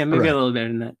 Yeah. Yeah, maybe a little better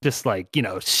than that. Just like,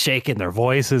 shaking their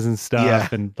voices and stuff. Yeah.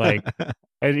 And like,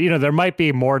 and, there might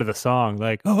be more to the song,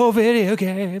 like, oh, video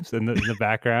games in the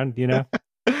background,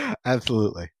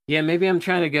 Absolutely. Yeah, maybe I'm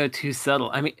trying to go too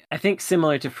subtle. I mean, I think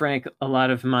similar to Frank, a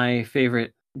lot of my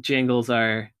favorite jingles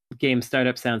are game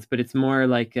startup sounds, but it's more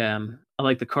like, I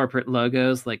like the corporate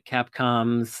logos, like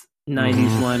Capcom's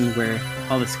 90s one where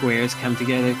all the squares come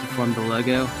together to form the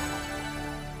logo,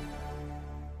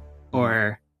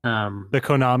 or the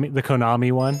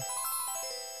Konami one,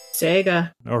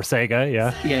 Sega,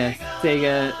 yeah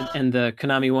Sega, and the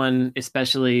Konami one,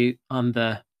 especially on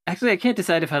the. Actually, I can't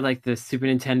decide if I like the Super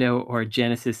Nintendo or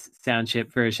Genesis sound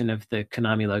chip version of the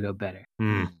Konami logo better.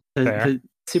 The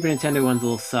Super Nintendo one's a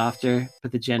little softer,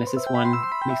 but the Genesis one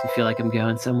makes me feel like I'm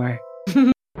going somewhere.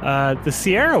 The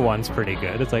Sierra one's pretty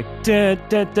good. It's like da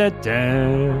da da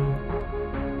da.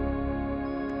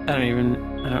 I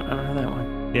don't know that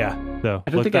one. Yeah, so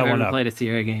I don't think I've ever played a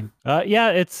Sierra game. Yeah,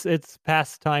 it's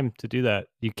past time to do that.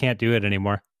 You can't do it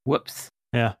anymore. Whoops.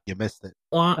 Yeah, you missed it.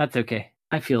 That's okay.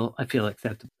 I feel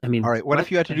acceptable. I mean, all right. What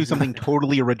if you had to do something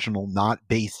totally original, not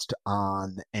based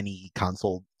on any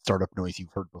console startup noise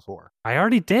you've heard before? I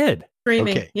already did.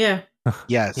 Screaming. Okay. Yeah.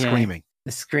 Yeah, screaming.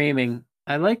 The screaming.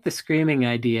 I like the screaming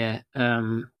idea.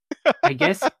 I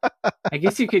guess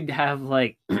you could have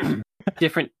like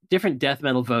different death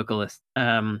metal vocalists.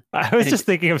 I was just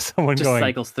thinking of someone just going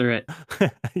cycles through it.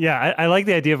 Yeah, I like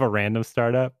the idea of a random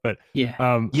startup, but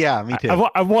yeah, me too.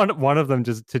 I want one of them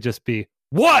to just be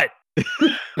what,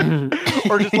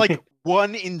 or just like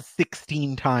 1 in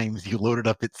 16 times you load it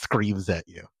up, it screams at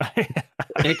you.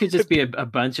 It could just be a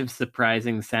bunch of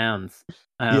surprising sounds.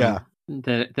 That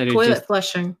are toilet just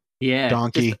flushing. Yeah,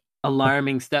 donkey,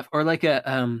 alarming stuff, or like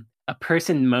a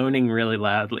person moaning really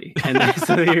loudly, and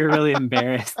so you're really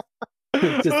embarrassed.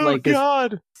 Just like this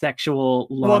sexual,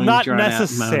 long, well, not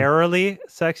necessarily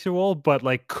sexual, but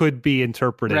like could be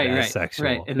interpreted as sexual.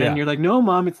 Right, and then you're like, "No,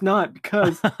 Mom, it's not,"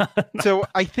 because. So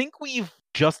I think we've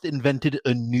just invented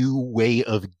a new way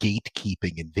of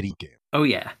gatekeeping in video games. Oh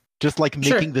yeah. Just like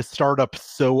making the startup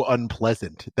so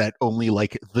unpleasant that only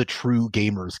like the true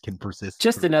gamers can persist.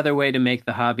 Just another way to make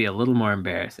the hobby a little more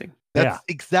embarrassing. That's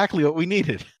exactly what we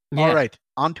needed. Yeah. All right,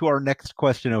 on to our next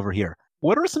question over here.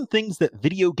 What are some things that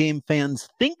video game fans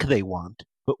think they want,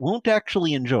 but won't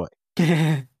actually enjoy?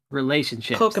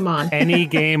 Relationships. Pokemon. Any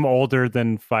game older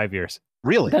than 5 years.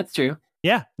 Really? That's true.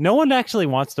 Yeah, no one actually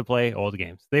wants to play old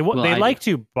games. They like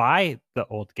to buy the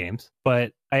old games,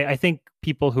 but I think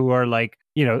people who are like,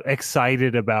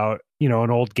 excited about,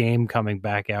 an old game coming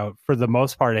back out, for the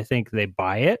most part, I think they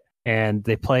buy it and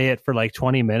they play it for like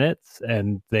 20 minutes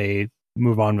and they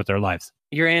move on with their lives.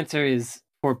 Your answer is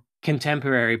for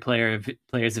contemporary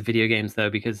players of video games, though,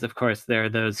 because of course there are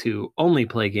those who only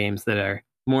play games that are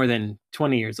more than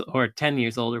 20 years or 10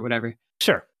 years old or whatever.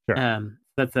 Sure.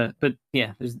 But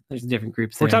yeah, there's different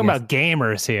groups. We're talking about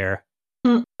gamers here.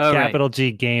 Capital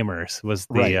G gamers was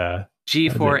the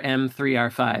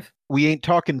G4M3R5. We ain't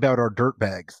talking about our dirt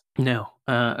bags. No.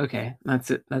 Okay, that's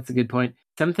it. That's a good point.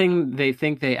 Something they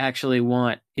think they actually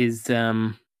want is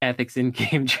ethics in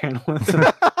game journalism.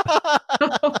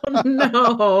 Oh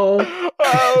no!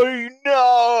 Oh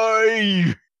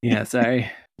no! Yeah, sorry.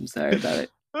 I'm sorry about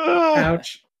it.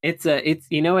 Ouch. It's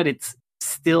It's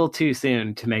still too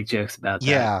soon to make jokes about that.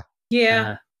 Yeah.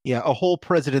 Yeah. Yeah, a whole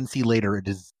presidency later, it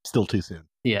is still too soon.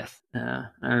 Yes. I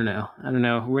don't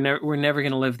know. We're never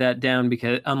going to live that down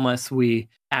unless we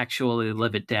actually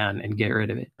live it down and get rid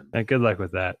of it. Good luck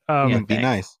with that. It'd be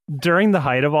nice. During the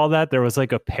height of all that, there was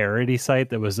like a parody site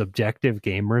that was Objective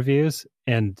Game Reviews,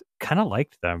 and kind of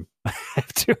liked them.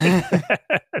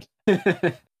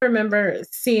 I remember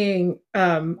seeing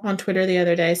on Twitter the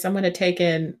other day, someone had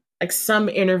taken like some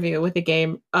interview with a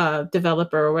game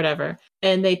developer or whatever,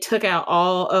 and they took out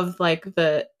all of like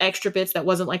the extra bits that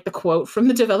wasn't like the quote from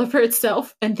the developer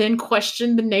itself, and then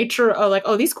questioned the nature of like,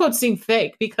 oh, these quotes seem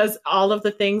fake because all of the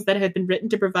things that had been written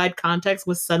to provide context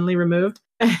was suddenly removed.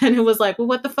 And it was like, well,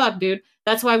 what the fuck, dude?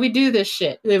 That's why we do this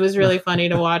shit. It was really funny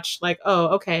to watch, like, oh,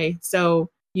 okay,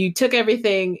 so you took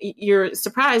everything, you're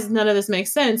surprised none of this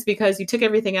makes sense because you took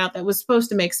everything out that was supposed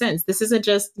to make sense. This isn't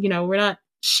just, we're not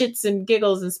shits and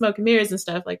giggles and smoke and mirrors and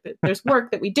stuff. Like, there's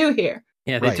work that we do here.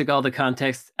 Yeah, they took all the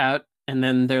context out, and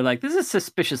then they're like, this is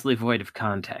suspiciously void of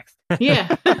context.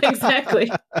 Yeah,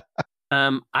 exactly.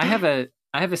 I have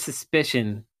a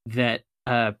suspicion that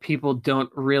people don't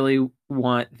really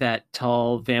want that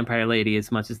tall vampire lady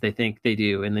as much as they think they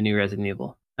do in the new Resident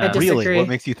Evil. I disagree. Really? What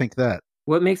makes you think that?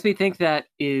 What makes me think that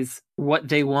is what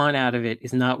they want out of it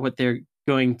is not what they're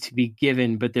going to be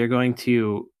given, but they're going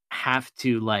to have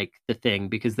to like the thing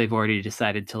because they've already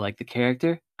decided to like the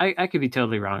character. I could be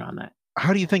totally wrong on that.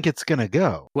 How do you think it's going to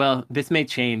go? Well, this may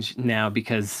change now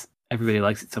because everybody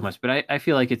likes it so much, but I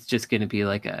feel like it's just going to be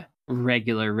like a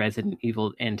regular Resident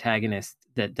Evil antagonist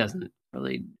that doesn't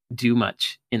really do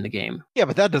much in the game. Yeah,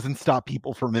 but that doesn't stop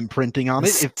people from imprinting on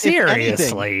it.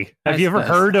 Seriously. Have you ever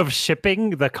heard of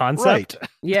shipping the concept? Right.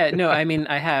 Yeah, no, I mean,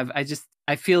 I have.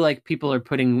 I feel like people are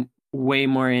putting way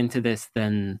more into this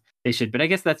than they should, but I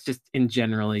guess that's just in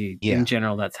general,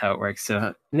 that's how it works.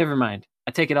 So never mind.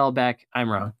 I take it all back. I'm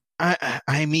wrong.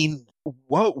 I mean,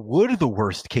 what would the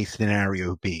worst case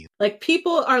scenario be? Like,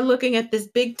 people are looking at this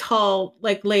big, tall,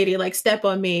 like, lady, like, step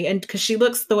on me, and because she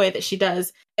looks the way that she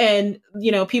does. And,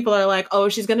 people are like, oh,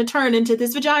 she's going to turn into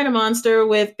this vagina monster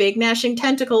with big gnashing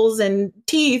tentacles and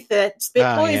teeth that spit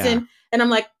poison. Yeah. And I'm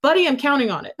like, buddy, I'm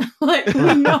counting on it. Like,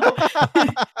 we know.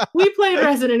 We played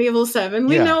Resident Evil 7.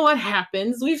 We know what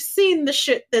happens. We've seen the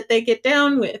shit that they get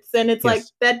down with. And it's like,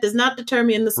 that does not deter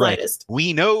me in the slightest. Right.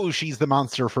 We know she's the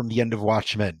monster from the end of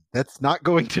Watchmen. That's not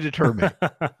going to deter me.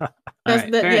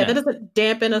 That doesn't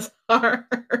dampen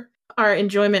our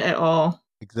enjoyment at all.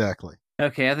 Exactly.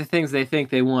 Okay, other things they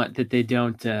think they want that they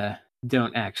don't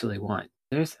actually want.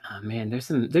 There's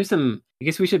some. I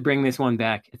guess we should bring this one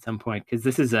back at some point because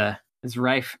this is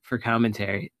rife for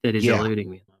commentary that is eluding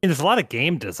me. There's a lot of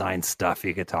game design stuff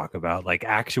you could talk about, like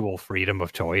actual freedom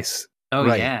of choice.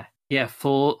 Oh yeah,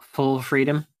 full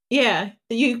freedom. Yeah,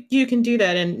 you can do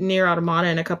that in Nier Automata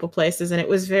in a couple places, and it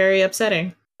was very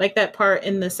upsetting. Like that part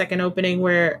in the second opening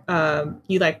where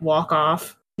you like walk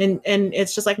off, and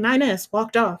it's just like 9S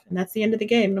walked off, and that's the end of the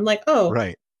game. And I'm like, oh,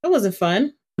 right, that wasn't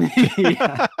fun.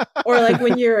 Or like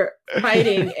when you're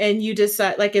fighting and you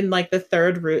decide, like in like the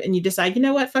third route, and you decide, you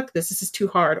know what, fuck this is too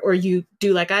hard. Or you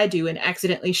do like I do and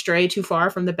accidentally stray too far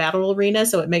from the battle arena,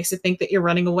 so it makes it think that you're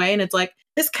running away, and it's like,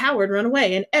 this coward ran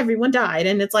away and everyone died,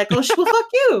 and it's like, oh, well, fuck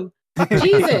you.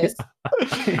 Jesus.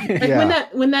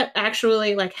 Like when that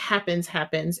actually like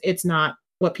happens, it's not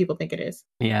what people think it is.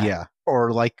 Yeah.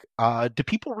 Or like, do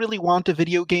people really want a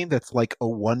video game that's like a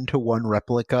 1-to-1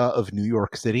 replica of New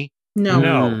York City? No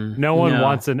one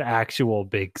wants an actual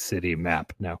big city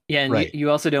map. No. Yeah, and you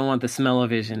also don't want the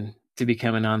smell-o-vision to be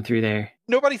coming on through there.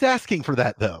 Nobody's asking for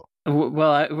that, though.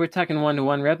 Well, we're talking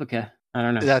 1-to-1 replica. I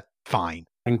don't know. That's fine.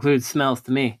 Includes smells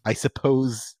to me. I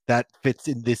suppose that fits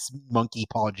in this monkey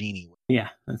paw genie. Yeah,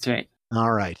 that's right.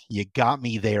 All right. You got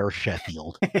me there,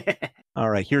 Sheffield. All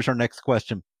right. Here's our next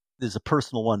question. This is a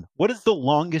personal one. What is the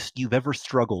longest you've ever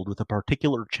struggled with a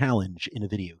particular challenge in a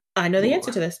video? I know the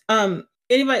answer to this.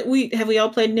 Anybody, have we all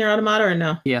played Nier Automata or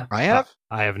no? Yeah. I have.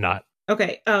 I have not.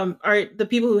 Okay. Are the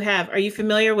people who have, are you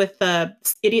familiar with the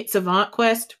Idiot Savant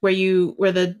quest where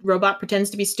the robot pretends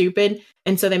to be stupid,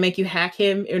 and so they make you hack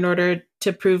him in order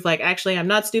to prove, like, actually I'm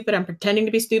not stupid, I'm pretending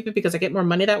to be stupid because I get more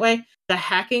money that way? The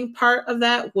hacking part of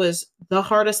that was the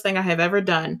hardest thing I have ever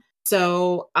done.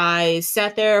 So I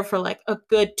sat there for like a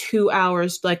good 2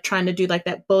 hours, like trying to do like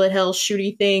that bullet hell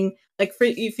shooty thing. Like,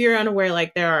 if you're unaware,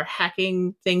 like there are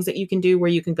hacking things that you can do where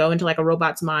you can go into like a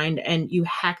robot's mind and you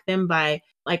hack them by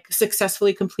like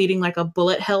successfully completing like a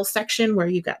bullet hell section where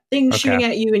you've got things shooting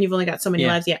at you and you've only got so many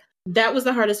lives. Yeah. That was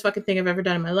the hardest fucking thing I've ever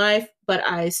done in my life, but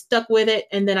I stuck with it.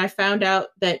 And then I found out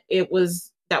that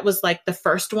that was like the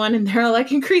first one, and there are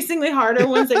like increasingly harder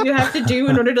ones that you have to do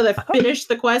in order to like finish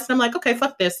the quest. And I'm like, okay,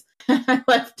 fuck this. I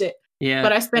left it. Yeah.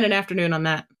 But I spent an afternoon on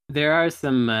that. There are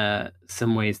some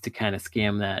ways to kind of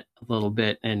scam that a little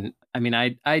bit. And I mean,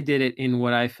 I did it in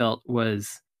what I felt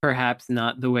was perhaps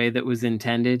not the way that was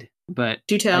intended, but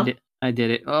Do tell. I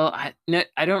did it. Well,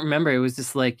 I don't remember. It was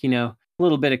just like, a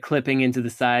little bit of clipping into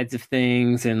the sides of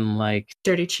things and like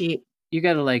dirty cheat. You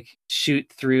got to like shoot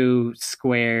through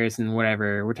squares and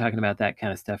whatever. We're talking about that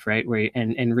kind of stuff, right? Where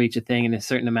and reach a thing in a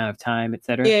certain amount of time,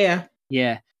 etc.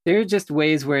 Yeah. There are just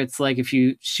ways where it's like if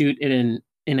you shoot it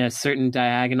in a certain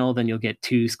diagonal, then you'll get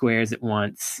 2 squares at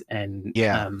once, and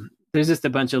there's just a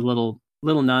bunch of little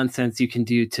nonsense you can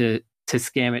do to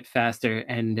scam it faster.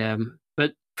 And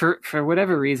but for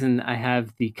whatever reason, I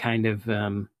have the kind of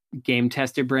game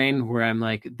tester brain where I'm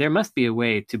like, there must be a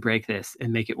way to break this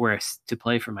and make it worse to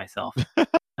play for myself.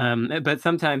 But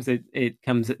sometimes it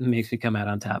makes me come out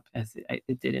on top, as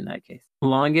it did in that case.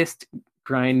 Longest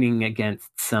grinding against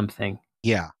something.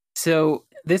 Yeah. So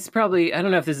this probably, I don't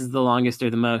know if this is the longest or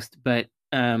the most, but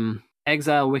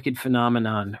Exile Wicked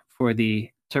Phenomenon for the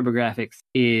TurboGrafx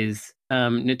is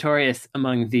notorious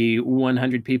among the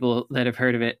 100 people that have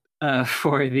heard of it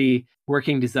for the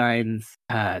working designs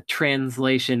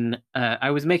translation.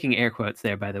 I was making air quotes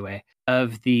there, by the way,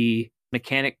 of the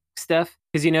mechanic stuff,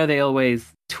 because they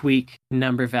always tweak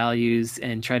number values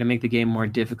and try to make the game more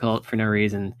difficult for no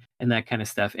reason and that kind of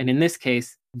stuff. And in this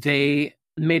case, they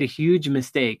made a huge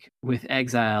mistake with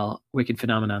Exile Wicked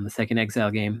Phenomenon, the second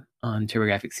Exile game on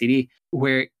TurboGrafx CD,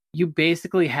 where you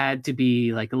basically had to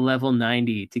be like level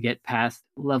 90 to get past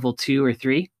level 2 or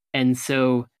 3. And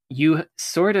so you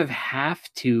sort of have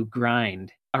to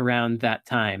grind around that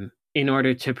time in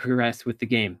order to progress with the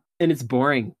game. And it's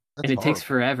boring. And it takes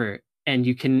forever. And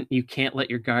you can't let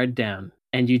your guard down.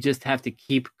 And you just have to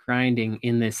keep grinding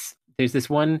in this. There's this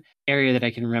one area that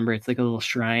I can remember. It's like a little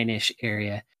shrine-ish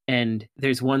area. And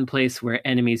there's one place where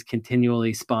enemies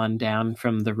continually spawn down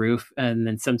from the roof. And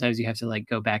then sometimes you have to like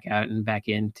go back out and back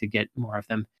in to get more of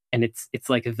them. And it's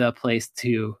like the place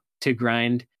to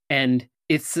grind. And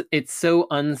it's so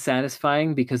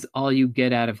unsatisfying because all you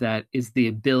get out of that is the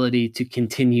ability to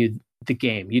continue the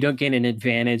game. You don't gain an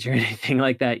advantage or anything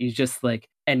like that. You just like,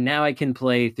 and now I can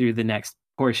play through the next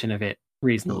portion of it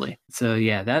reasonably. So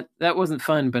yeah, that wasn't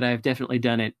fun, but I've definitely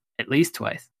done it at least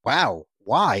twice. Wow.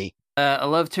 Why? I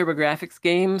love TurboGrafx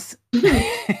games.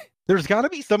 There's got to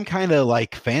be some kind of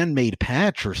like fan-made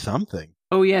patch or something.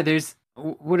 Oh yeah,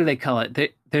 what do they call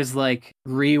it? There's like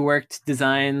reworked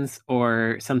designs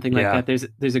or something like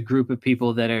that. There's a group of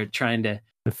people that are trying to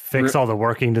fix all the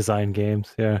working design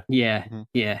games. Yeah.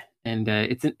 Yeah, and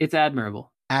it's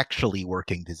admirable. Actually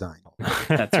working design.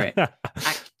 That's right.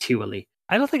 Actually.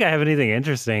 I don't think I have anything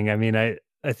interesting. I mean, I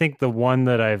think the one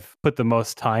that I've put the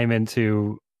most time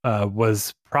into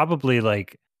was probably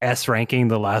like S ranking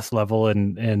the last level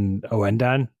in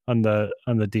Oendan on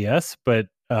the DS, but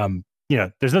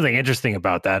there's nothing interesting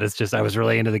about that. It's just I was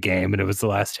really into the game and it was the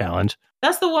last challenge.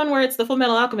 That's the one where it's the Full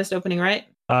Metal Alchemist opening, right?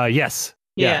 Yes.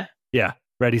 Yeah.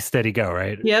 Ready, steady, go,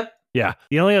 right? Yep. Yeah.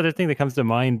 The only other thing that comes to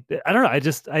mind, I don't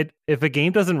know. If a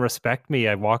game doesn't respect me,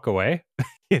 I walk away.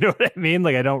 You know what I mean?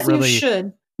 Like I don't really. You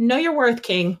should know your worth,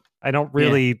 King. I don't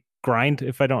really grind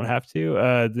if I don't have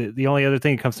to. The only other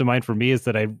thing that comes to mind for me is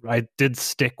that I did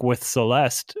stick with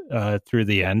Celeste through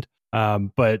the end,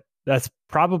 but that's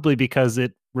probably because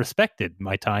it respected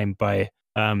my time by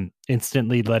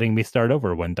instantly letting me start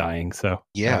over when dying. So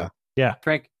yeah.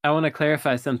 Frank, I want to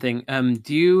clarify something.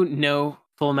 Do you know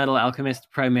Full Metal Alchemist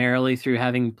primarily through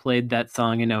having played that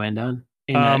song in Oendan?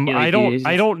 I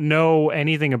don't know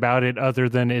anything about it other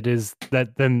than that is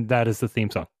the theme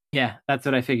song. Yeah, that's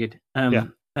what I figured.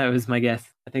 That was my guess.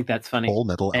 I think that's funny. Full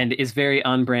Metal and is very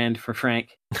on brand for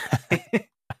Frank.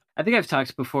 I think I've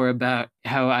talked before about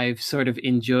how I've sort of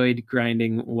enjoyed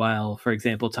grinding while, for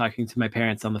example, talking to my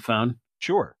parents on the phone.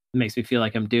 Sure. It makes me feel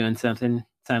like I'm doing something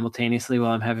simultaneously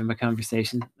while I'm having my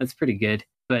conversation. That's pretty good.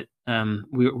 But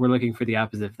we're looking for the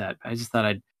opposite of that. I just thought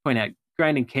I'd point out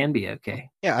grinding can be okay.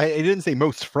 Yeah, I didn't say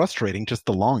most frustrating, just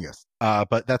the longest.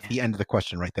 But that's the end of the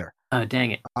question right there. Oh,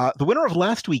 dang it. The winner of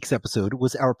last week's episode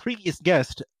was our previous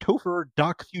guest, Topher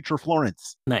Doc Future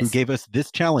Florence, who gave us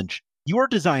this challenge. You are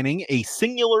designing a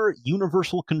singular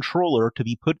universal controller to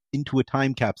be put into a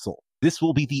time capsule. This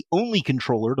will be the only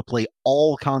controller to play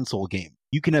all console games.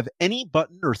 You can have any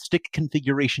button or stick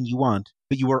configuration you want,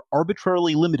 but you are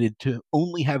arbitrarily limited to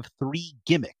only have 3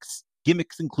 gimmicks.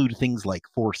 Gimmicks include things like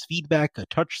force feedback, a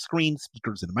touch screen,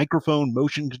 speakers and a microphone,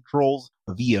 motion controls,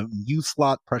 a VMU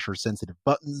slot, pressure-sensitive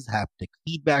buttons, haptic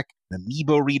feedback, an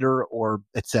amiibo reader, or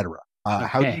etc.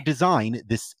 How do you design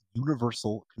this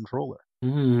universal controller?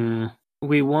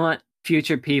 We want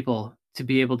future people to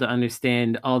be able to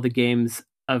understand all the games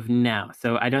of now.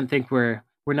 So I don't think we're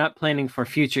not planning for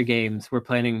future games. We're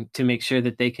planning to make sure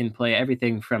that they can play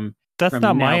everything from. That's from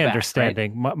not now my back,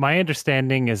 understanding. right? My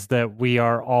understanding is that we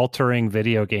are altering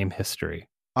video game history.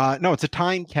 No, it's a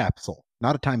time capsule,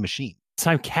 not a time machine.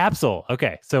 Time capsule.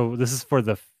 Okay, so this is for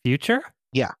the future?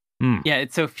 Yeah. Yeah,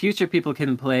 it's so future people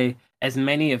can play as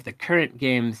many of the current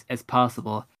games as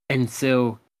possible. And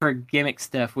so for gimmick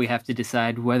stuff, we have to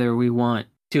decide whether we want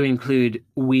to include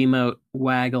Wiimote,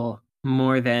 Waggle,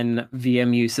 more than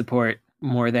VMU support,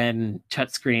 more than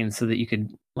touchscreen, so that you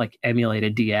could like emulate a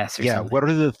DS or something. What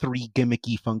are the 3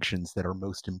 gimmicky functions that are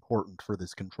most important for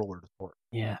this controller to support?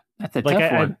 Yeah, that's a Like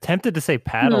tough one. I'm tempted to say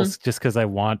paddles just because I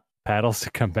want paddles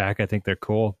to come back. I think they're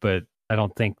cool, but I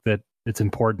don't think that it's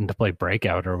important to play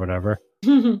Breakout or whatever.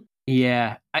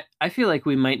 Yeah, I feel like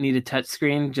we might need a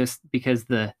touchscreen just because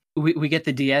we get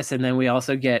the DS and then we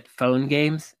also get phone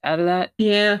games out of that.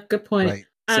 Yeah, good point. Right.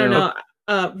 I don't know.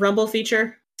 Rumble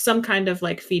feature, some kind of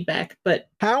like feedback, but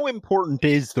how important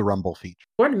is the Rumble feature?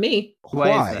 Important to me.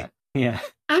 Why is that? Yeah.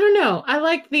 I don't know. I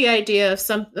like the idea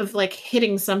of like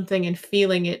hitting something and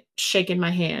feeling it shake in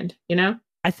my hand, you know?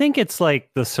 I think it's like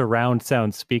the surround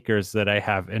sound speakers that I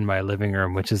have in my living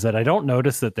room, which is that I don't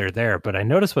notice that they're there, but I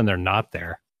notice when they're not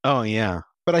there. Oh, yeah.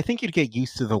 But I think you'd get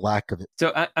used to the lack of it.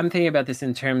 So I'm thinking about this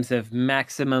in terms of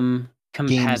maximum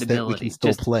compatibility. Games that we can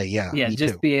still play, Yeah,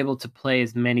 just too. be able to play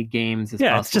as many games as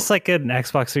possible. Yeah, it's just like an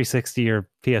Xbox 360 or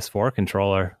PS4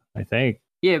 controller, I think.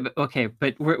 Yeah, but okay,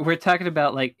 but we're talking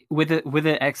about like with an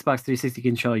Xbox 360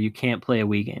 controller, you can't play a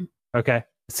Wii game. Okay.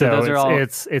 So those are all...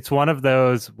 it's one of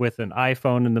those with an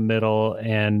iPhone in the middle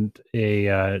and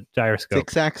a gyroscope.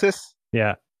 6-axis?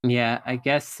 Yeah. Yeah, I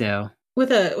guess so.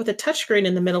 With a touchscreen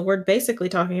in the middle, we're basically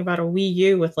talking about a Wii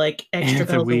U with like extra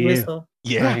bells and whistle.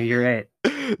 Yeah, you're right.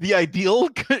 The ideal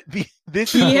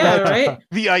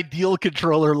the ideal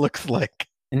controller looks like.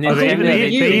 And they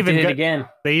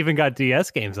even got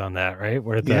DS games on that, right?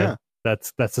 Where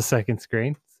that's the second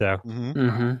screen. So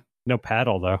no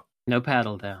paddle though. No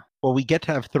paddle though. Well, we get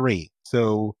to have 3,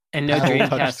 so and no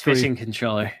Dreamcast fishing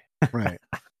controller. Right.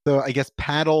 So I guess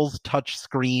paddles, touch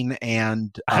screen,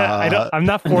 and I'm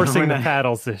not forcing the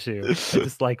paddles issue. I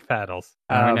just like paddles.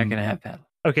 We're not gonna have paddle.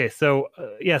 Okay, so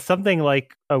something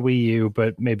like a Wii U,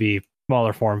 but maybe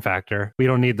smaller form factor. We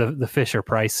don't need the Fisher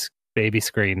Price baby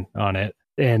screen on it.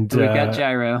 And we got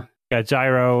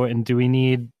gyro. And do we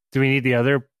need the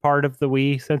other part of the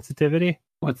Wii sensitivity?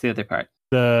 What's the other part?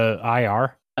 The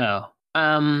IR. Oh,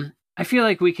 I feel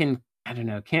like we can. I don't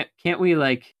know. Can't we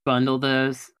like bundle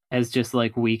those as just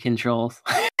like Wii controls?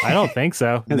 I don't think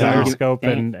so. No. Gyroscope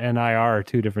and IR are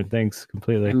two different things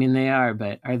completely. I mean, they are,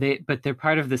 but are they? But they're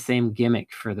part of the same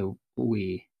gimmick for the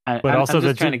Wii. But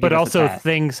also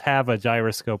things have a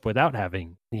gyroscope without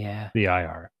having the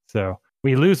IR. So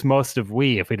we lose most of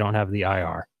Wii if we don't have the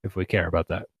IR, if we care about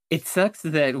that. It sucks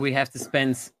that we have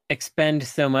to expend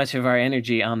so much of our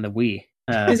energy on the Wii.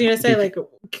 I was gonna say, like,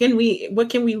 what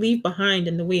can we leave behind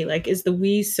in the Wii? Like, is the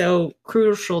Wii so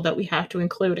crucial that we have to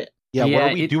include it? Yeah, what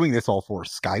are we doing this all for?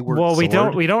 Skyward Well,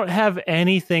 Sword? we don't have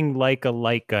anything like a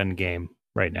light gun game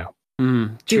right now.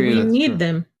 Do we need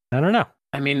them? I don't know.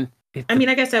 I mean,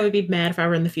 I guess I would be mad if I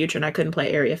were in the future and I couldn't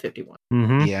play Area 51.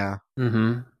 Mm-hmm. Yeah.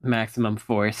 Mm-hmm. Maximum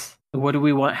force. What do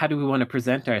we want? How do we want to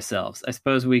present ourselves? I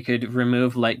suppose we could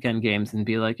remove light gun games and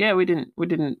be like, yeah, we didn't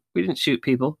shoot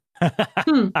people.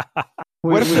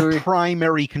 What if the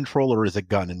primary controller is a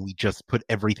gun and we just put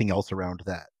everything else around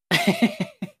that?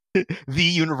 The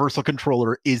universal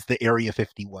controller is the Area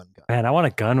 51 gun. Man, I want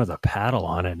a gun with a paddle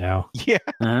on it now. Yeah.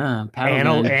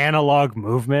 Analog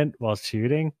movement while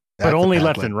shooting. But only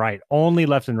left and right. Only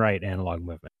left and right analog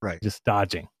movement. Right. Just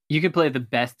dodging. You could play the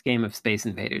best game of Space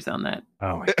Invaders on that.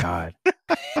 Oh my God.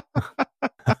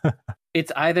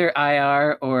 It's either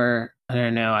IR or, I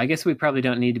don't know. I guess we probably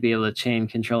don't need to be able to chain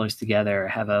controllers together or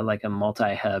have a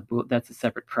multi-hub. That's a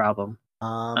separate problem.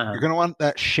 You're going to want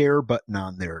that share button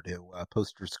on there to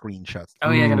post your screenshots.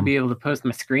 Oh yeah, I got to be able to post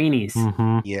my screenies.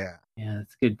 Mm-hmm. Yeah. Yeah,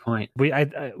 that's a good point.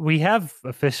 We have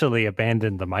officially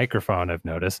abandoned the microphone, I've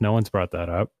noticed. No one's brought that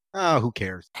up. Oh, who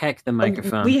cares? Heck, the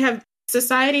microphone.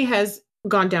 Society has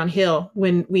gone downhill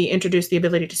when we introduced the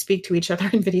ability to speak to each other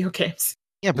in video games.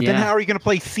 Yeah, but then how are you going to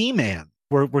play Seaman?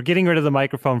 We're getting rid of the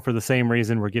microphone for the same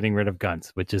reason we're getting rid of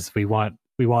guns, which is we want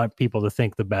people to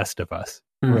think the best of us.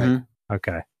 Mm-hmm. Right.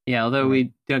 Okay. Yeah, although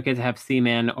we don't get to have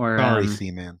Seaman or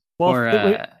Seaman. Well,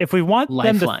 or, if we want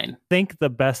Lifeline. them to think the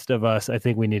best of us, I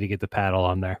think we need to get the paddle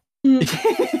on there. You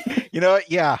know what?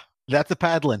 Yeah, that's a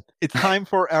paddling. It's time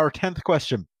for our 10th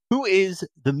question. Who is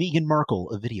the Meghan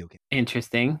Markle of video games?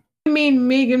 Interesting. You mean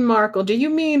Meghan Markle? Do you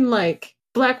mean like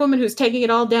black woman who's taking it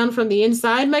all down from the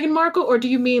inside, Meghan Markle? Or do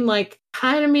you mean like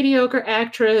kind of mediocre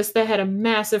actress that had a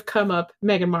massive come up,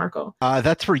 Meghan Markle.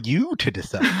 That's for you to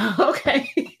decide. Okay.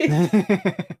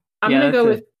 I'm going to go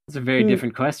with... Those are very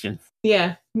different questions.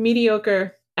 Yeah,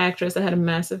 mediocre actress that had a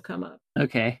massive come up.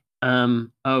 Okay.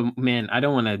 Oh man, I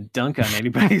don't want to dunk on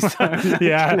anybody's time.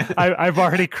 Yeah, I've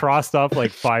already crossed off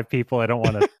like 5 people I don't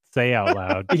want to say out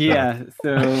loud. So. Yeah,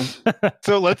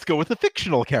 so let's go with a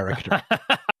fictional character.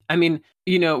 I mean,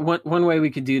 one way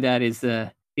we could do that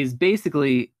is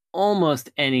basically ¡almost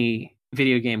any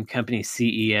video game company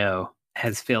CEO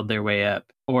has failed their way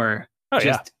up, or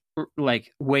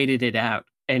like waited it out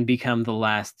and become the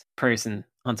last person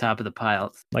on top of the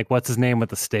piles. Like, what's his name with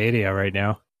the Stadia right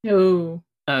now?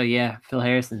 Oh yeah, Phil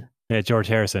Harrison. Yeah, George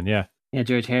Harrison. Yeah,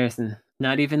 George Harrison.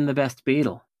 Not even the best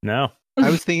Beatle. No. I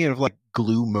was thinking of like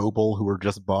Glue Mobile, who were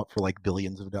just bought for like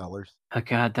billions of dollars. Oh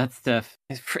God, that stuff.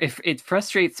 It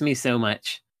frustrates me so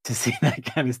much to see that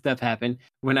kind of stuff happen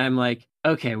when I'm like,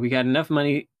 okay, we got enough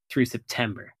money through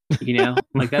September.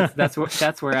 Like that's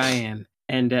where I am.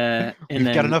 And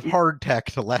we've got enough hard tech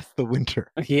to last the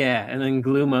winter. Yeah, and then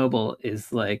Glue Mobile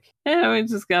is like, we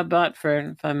just got bought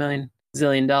for $5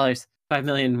 zillion. 5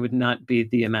 million would not be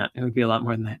the amount. It would be a lot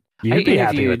more than that. You'd be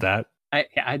happy with that.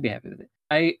 I'd be happy with it.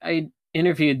 I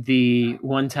interviewed the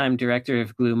one-time director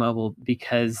of Glue Mobile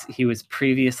because he was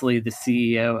previously the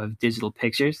CEO of Digital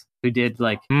Pictures, who did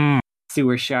like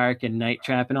Sewer Shark and Night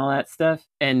Trap and all that stuff.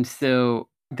 And so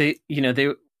I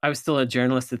was still a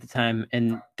journalist at the time,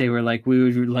 and they were like, we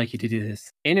would like you to do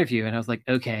this interview. And I was like,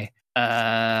 okay,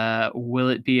 will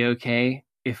it be okay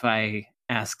if I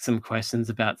ask some questions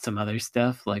about some other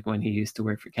stuff, like when he used to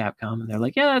work for Capcom? And they're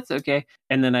like, yeah, that's okay.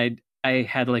 And then I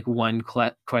had like one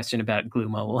question about Glue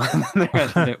Mobile, and the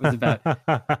rest of it was about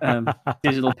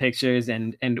Digital Pictures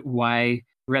and why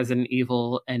Resident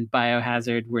Evil and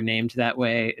Biohazard were named that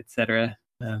way, etc.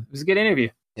 It was a good interview.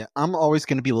 Yeah, I'm always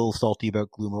going to be a little salty about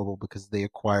Glue Mobile because they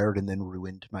acquired and then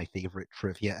ruined my favorite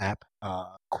trivia app,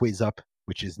 Quiz Up,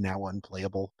 which is now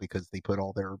unplayable because they put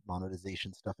all their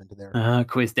monetization stuff into there.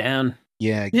 Quiz Down.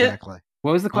 Yeah, exactly.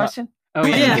 What was the question?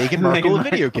 Meghan Markle of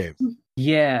video games.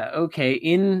 Yeah, okay.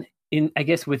 In I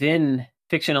guess within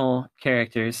fictional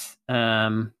characters,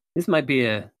 this might be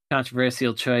a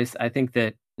controversial choice. I think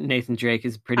that Nathan Drake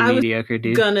is pretty mediocre,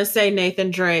 dude. I was gonna say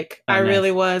Nathan Drake. I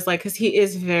really was, like, because he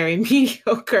is very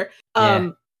mediocre.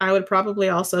 I would probably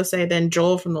also say then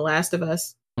Joel from The Last of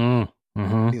Us. Yeah.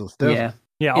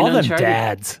 Yeah, all them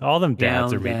dads. All them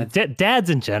dads are dads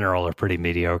in general are pretty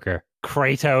mediocre.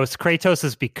 Kratos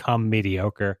has become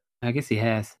mediocre. I guess he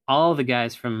has. All the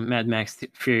guys from Mad Max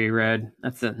Fury Road.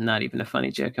 That's not even a funny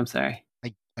joke. I'm sorry.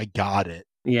 I got it.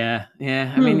 Yeah.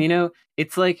 I mean,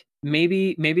 it's like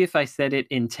maybe if I said it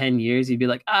in 10 years, you'd be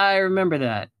like, I remember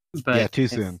that. But yeah, too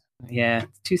soon. Yeah,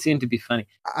 it's too soon to be funny.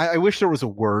 I wish there was a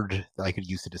word that I could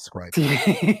use to describe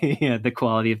it. Yeah, the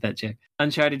quality of that joke.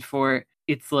 Uncharted 4,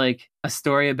 it's like a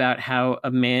story about how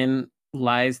a man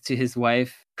lies to his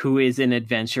wife, who is an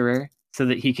adventurer, so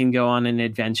that he can go on an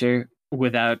adventure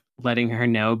without letting her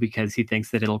know, because he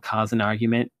thinks that it'll cause an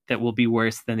argument that will be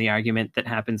worse than the argument that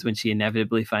happens when she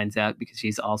inevitably finds out, because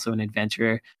she's also an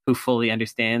adventurer who fully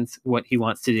understands what he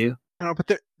wants to do. No,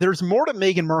 but there's more to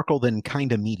Meghan Markle than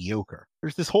kind of mediocre.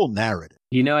 There's this whole narrative.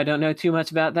 I don't know too much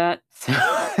about that. So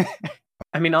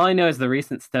I mean, all I know is the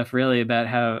recent stuff, really, about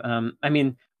how,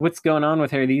 what's going on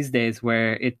with her these days,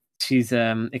 where she's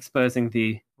exposing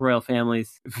the royal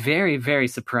family's very, very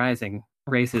surprising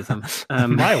racism.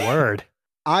 My word.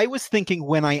 I was thinking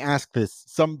when I asked this,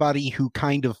 somebody who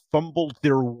kind of fumbled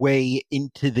their way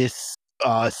into this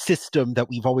system that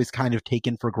we've always kind of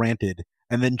taken for granted,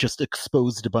 and then just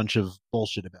exposed a bunch of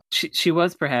bullshit about it. She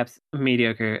was perhaps a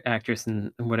mediocre actress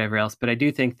and whatever else, but I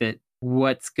do think that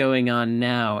what's going on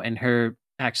now and her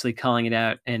actually calling it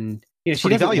out, and she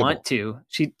doesn't want to.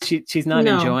 She's not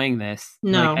enjoying this.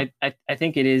 No, I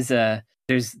think it is.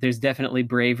 There's definitely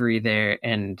bravery there,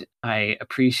 and I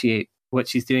appreciate what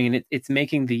she's doing, and it's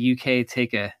making the UK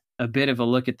take a bit of a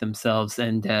look at themselves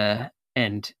and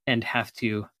have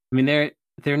to. I mean,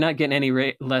 they're not getting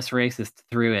any less racist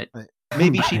through it. Right.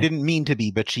 Maybe she didn't mean to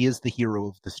be, but she is the hero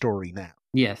of the story now.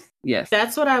 Yes.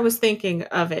 That's what I was thinking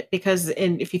of it, because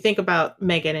if you think about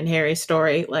Meghan and Harry's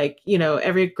story, like,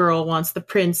 every girl wants the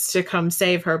prince to come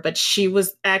save her, but she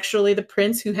was actually the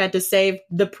prince who had to save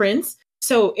the prince.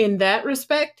 So in that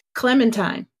respect,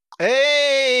 Clementine.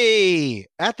 Hey,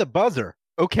 at the buzzer.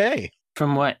 Okay.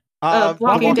 From what?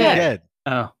 Walking Dead.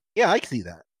 Oh. Yeah, I can see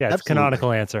that. Yeah, it's a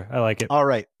canonical answer. I like it. All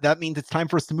right. That means it's time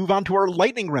for us to move on to our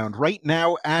lightning round. Right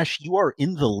now, Ash, you are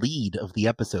in the lead of the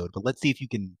episode, but let's see if you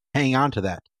can hang on to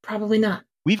that. Probably not.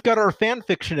 We've got our fan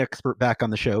fiction expert back on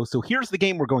the show, so here's the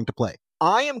game we're going to play.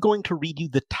 I am going to read you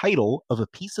the title of a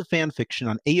piece of fan fiction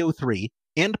on AO3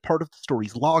 and part of the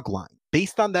story's logline.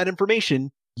 Based on that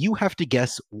information, you have to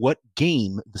guess what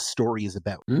game the story is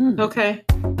about. Okay.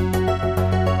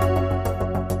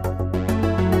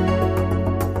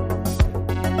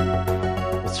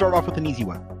 We'll start off with an easy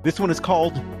one. This one is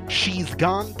called She's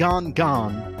Gone, Gone,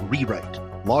 Gone, Rewrite.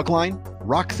 Logline,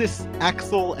 Roxas,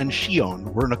 Axel, and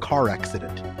Shion were in a car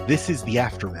accident. This is the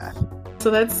aftermath. So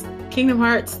that's Kingdom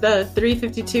Hearts, the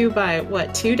 352 by,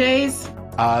 2 days?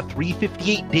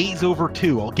 358 days over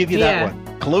 2. I'll give you that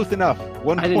one. Close enough.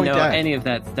 1 I didn't point know down. any of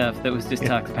that stuff that was just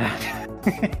talked about.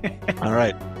 All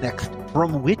right, next.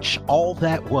 From which all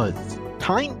that was.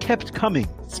 Time kept coming,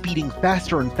 speeding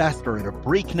faster and faster at a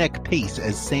breakneck pace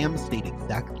as Sam stayed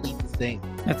exactly the same.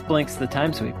 That's Blinks the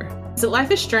Time Sweeper. Is it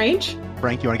Life is Strange?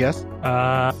 Frank, you want to guess?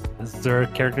 Is there a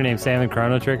character named Sam in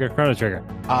Chrono Trigger? Chrono Trigger.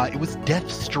 It was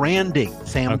Death Stranding,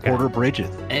 Sam Okay. Porter Bridges.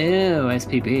 Oh,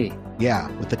 SPB.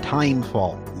 Yeah, with the time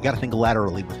fall. You got to think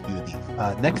laterally with a few of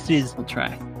these. Next is We'll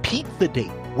try. Pizza Date.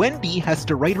 Wendy has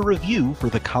to write a review for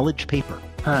the college paper.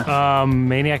 Huh.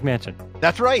 Maniac Mansion.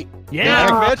 That's right. Yeah.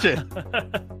 Maniac Mansion.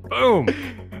 Boom.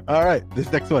 All right,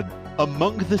 this next one.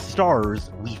 Among the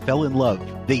stars, we fell in love.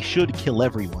 They should kill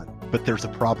everyone, but there's a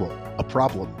problem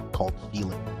called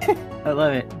feeling. I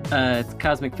love it. It's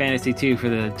Cosmic Fantasy 2 for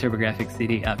the TurboGrafx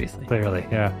CD, obviously. Clearly,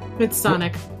 yeah. It's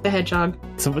Sonic the Hedgehog.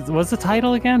 So what's the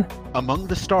title again? Among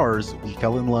the stars, we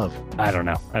fell in love. I don't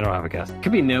know. I don't have a guess.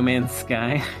 Could be No Man's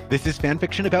Sky. This is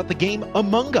fanfiction about the game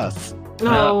Among Us.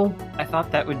 No. I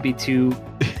thought that would be too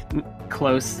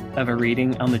close of a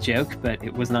reading on the joke, but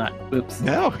it was not. Oops.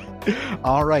 No.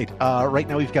 All right. Right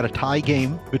now we've got a tie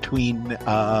game between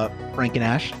Frank and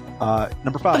Ash.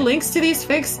 Number 5. Links to these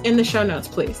fics in the show notes,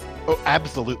 please. Oh,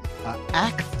 absolutely.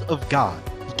 Acts of God.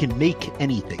 He can make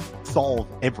anything, solve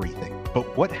everything.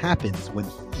 But what happens when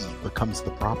he becomes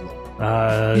the problem?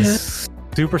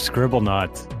 Super Scribble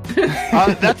Knots.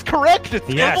 That's correct. It's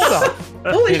Yes.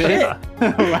 Scribble Holy It is.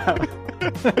 shit. Wow.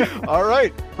 All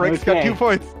right. Frank's got Okay. 2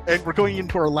 points, and we're going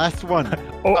into our last one.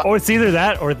 Oh, it's either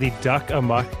that or the Duck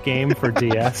Amuck game for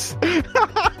DS.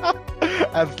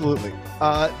 Absolutely.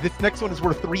 This next one is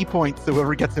worth 3 points, so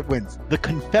whoever gets it wins. The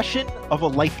Confession of a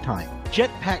Lifetime.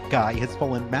 Jetpack Guy has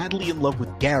fallen madly in love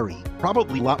with Gary,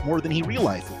 probably a lot more than he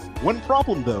realizes. One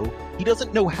problem, though, he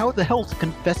doesn't know how the hell to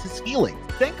confess his feelings.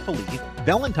 Thankfully,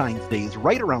 Valentine's Day is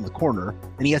right around the corner,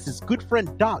 and he has his good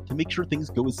friend Dot to make sure things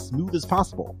go as smooth as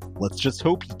possible. Let's just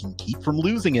hope he can keep from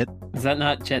losing it. Is that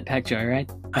not Jetpack Joyride?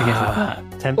 I guess it's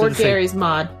not. Tempted Or to say Gary's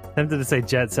mod. Tempted to say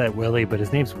Jet Set Willie, but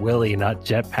his name's Willie, not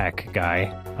Jetpack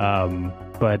Guy.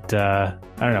 But I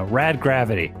don't know. Rad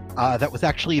Gravity. That was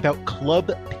actually about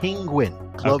Club Penguin.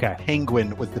 Club Okay.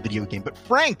 Penguin was the video game. But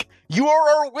Frank, you are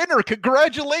our winner.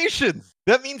 Congratulations.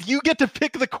 That means you get to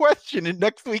pick the question in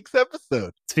next week's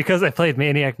episode. It's because I played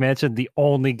Maniac Mansion, the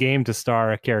only game to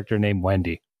star a character named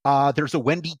Wendy. There's a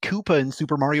Wendy Koopa in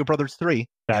Super Mario Brothers 3.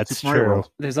 That's Super Mario true. World.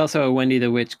 There's also a Wendy the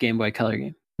Witch Game Boy Color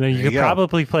game. No, you There could you go.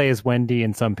 probably play as Wendy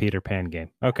in some Peter Pan game.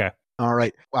 Okay. All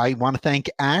right. I want to thank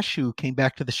Ash, who came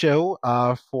back to the show,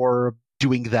 for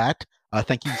doing that.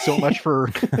 Thank you so much for...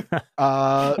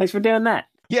 Thanks for doing that.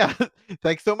 Yeah,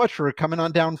 thanks so much for coming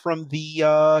on down from the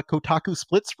Kotaku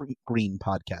Split Screen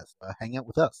podcast. Hang out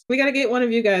with us. We got to get one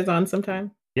of you guys on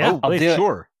sometime. Yeah, I'll please. do it.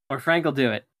 Sure. Or Frank will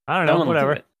do it. I don't know. Someone will do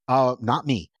Whatever. it. Not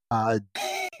me.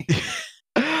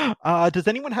 Does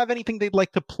anyone have anything they'd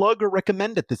like to plug or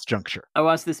recommend at this juncture? I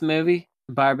watched this movie,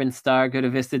 Barb and Star Go to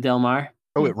Vista Del Mar.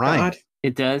 Oh, it rhymes. God.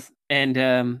 It does. And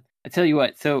I tell you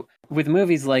what, so with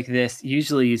movies like this,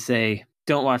 usually you say,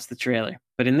 don't watch the trailer.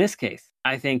 But in this case,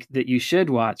 I think that you should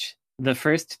watch the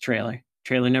first trailer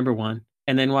number 1,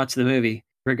 and then watch the movie,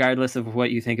 regardless of what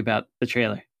you think about the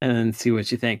trailer, and then see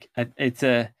what you think. It's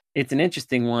an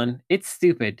interesting one. It's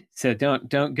stupid, so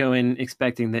don't go in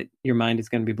expecting that your mind is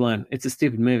going to be blown. It's a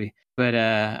stupid movie, but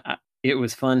it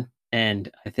was fun,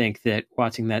 and I think that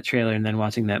watching that trailer and then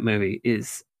watching that movie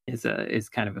is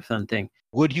kind of a fun thing.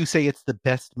 Would you say it's the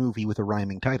best movie with a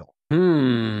rhyming title?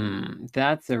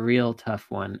 That's a real tough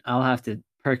one. I'll have to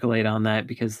percolate on that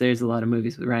because there's a lot of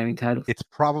movies with rhyming titles. It's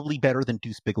probably better than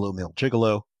Deuce Bigelow Male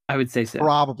Gigolo. I would say so.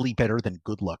 Probably better than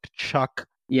Good Luck Chuck.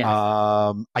 Yes.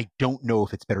 I don't know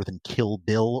if it's better than Kill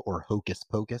Bill or Hocus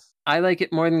Pocus. I like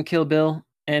it more than Kill Bill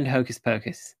and Hocus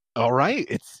Pocus. All right.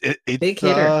 It's Big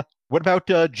hitter. What about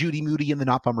Judy Moody and the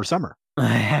Not Bummer Summer? I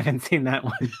haven't seen that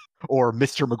one. Or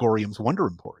Mr. Megorium's Wonder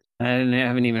Emporium? I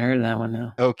haven't even heard of that one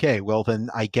now. Okay, well then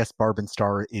I guess Barb and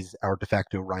Star is our de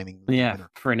facto rhyming movie Yeah, winner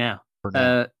for now. for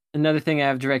now. Another thing I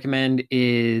have to recommend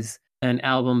is an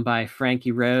album by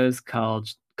Frankie Rose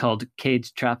called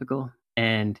Cage Tropical,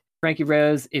 and Frankie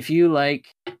Rose, if you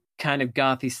like kind of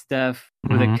gothy stuff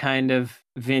with a kind of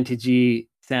vintagey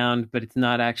sound, but it's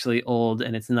not actually old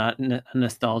and it's not a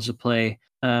nostalgia play,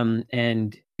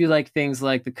 and if you like things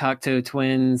like the Cocteau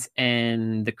Twins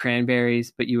and the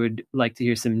Cranberries, but you would like to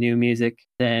hear some new music,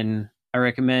 then I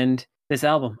recommend this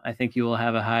album. I think you will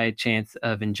have a high chance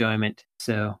of enjoyment.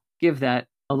 So give that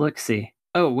a look-see.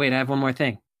 Oh, wait, I have one more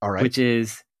thing. All right. Which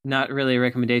is not really a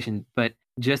recommendation, but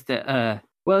just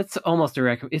well, it's almost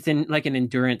it's in like an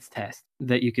endurance test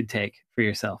that you could take for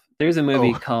yourself. There's a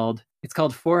movie called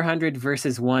 400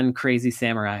 versus 1 Crazy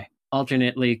Samurai,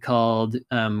 alternately called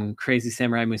Crazy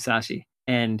Samurai Musashi.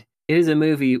 And it is a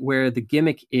movie where the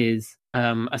gimmick is,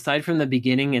 aside from the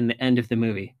beginning and the end of the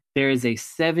movie, there is a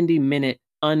 70-minute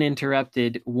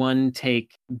uninterrupted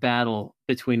one-take battle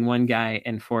between one guy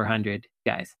and 400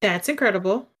 guys. That's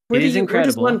incredible. Where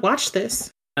does one watch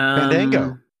this?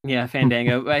 Fandango. Yeah,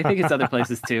 Fandango. I think it's other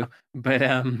places too, but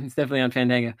it's definitely on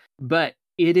Fandango. But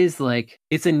it is like,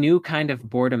 it's a new kind of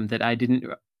boredom that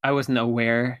I wasn't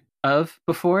aware of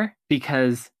before,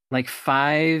 because like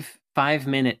five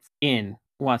minutes in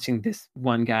watching this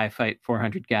one guy fight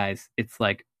 400 guys, it's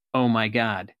like, oh my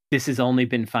God, this has only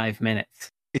been 5 minutes.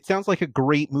 It sounds like a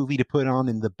great movie to put on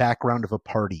in the background of a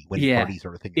party when parties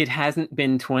are a thing. It hasn't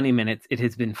been 20 minutes, it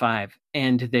has been 5.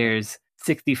 And there's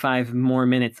 65 more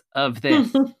minutes of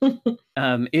this.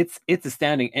 It's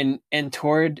astounding. And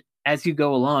toward, as you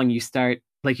go along, you start,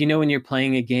 like, when you're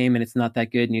playing a game and it's not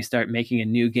that good and you start making a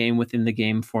new game within the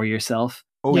game for yourself.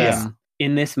 Oh, yeah.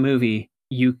 In this movie,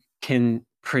 you can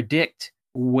predict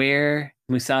where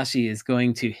Musashi is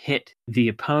going to hit the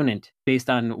opponent based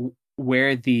on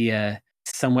where the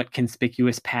somewhat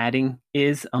conspicuous padding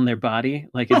is on their body.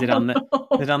 Like, is it on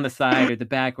the side or the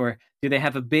back, or do they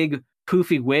have a big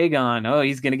poofy wig on? Oh,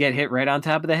 he's going to get hit right on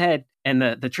top of the head. And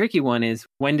the tricky one is,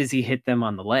 when does he hit them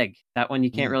on the leg? That one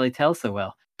you can't really tell so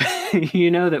well.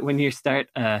 That when you start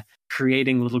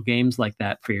creating little games like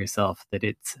that for yourself, that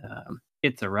it's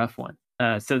a rough one.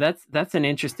 So that's an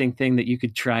interesting thing that you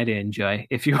could try to enjoy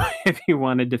if you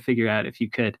wanted to figure out if you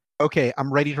could. Okay,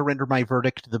 I'm ready to render my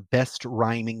verdict. The best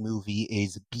rhyming movie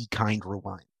is Be Kind,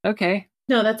 Rewind. Okay.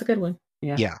 No, that's a good one.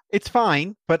 Yeah, it's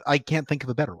fine, but I can't think of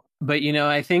a better one. But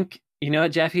I think,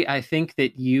 Jeffy, I think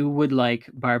that you would like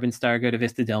Barb and Star Go to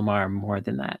Vista Del Mar more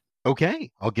than that.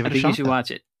 Okay, I'll give it a shot. I think you should watch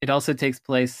it. It also takes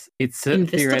place,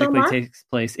 theoretically takes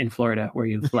place in Florida, where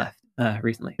you've left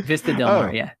recently. Vista Del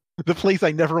Mar, yeah. The place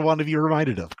I never want to be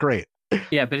reminded of. Great.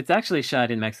 Yeah, but it's actually shot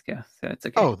in Mexico, so it's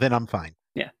okay. Oh, then I'm fine.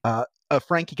 Yeah.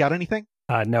 Frank, you got anything?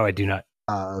 No, I do not.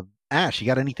 Ash, you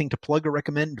got anything to plug or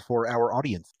recommend for our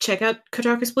audience? Check out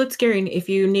Kotaku Split Screen if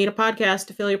you need a podcast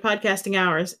to fill your podcasting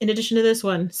hours, in addition to this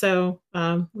one. So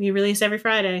we release every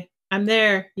Friday. I'm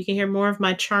there. You can hear more of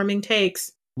my charming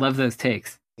takes. Love those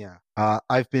takes. Yeah.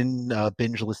 I've been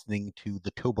binge listening to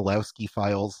the Tobolowsky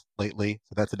Files lately,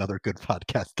 so that's another good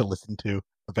podcast to listen to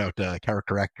about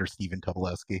character actor Stephen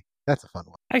Tobolowsky. That's a fun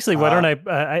one. Actually, why don't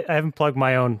I haven't plugged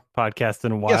my own podcast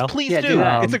in a while. Yes, please do.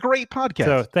 It's a great podcast.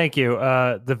 So thank you.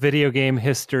 The Video Game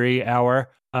History Hour.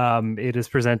 It is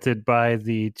presented by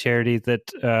the charity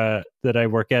that I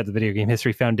work at, the Video Game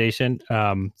History Foundation.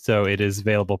 So it is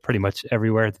available pretty much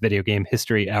everywhere at the Video Game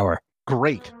History Hour.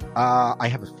 Great. I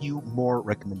have a few more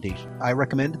recommendations. I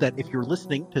recommend that if you're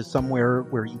listening to somewhere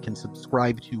where you can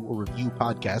subscribe to or review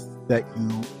podcasts, that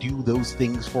you do those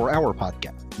things for our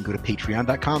podcast. You can go to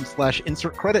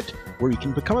patreon.com/insertcredit, where you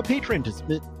can become a patron to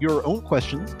submit your own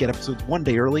questions, get episodes one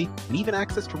day early, and even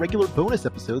access to regular bonus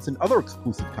episodes and other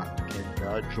exclusive content.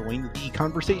 And join the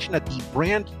conversation at the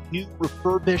brand new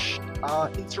refurbished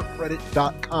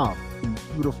insertcredit.com.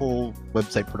 Beautiful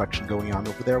website production going on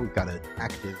over there. We've got an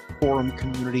active forum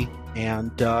community,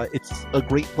 and it's a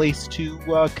great place to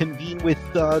convene with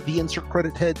the Insert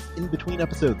Credit heads in between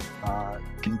episodes.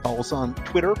 You can follow us on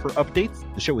Twitter for updates.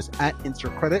 The show is at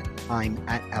Insert Credit. I'm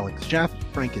at Alex Jaff.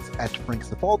 Frank is at Frank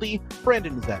Cifaldi.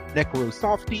 Brandon is at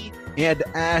NecroSofty. And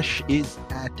Ash is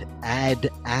at Ad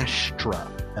Astra.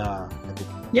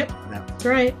 Yep, that's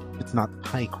right. It's not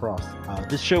High Cross.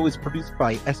 This show is produced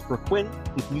by Esper Quinn,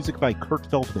 with music by Kurt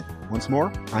Feldman. Once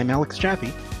more, I'm Alex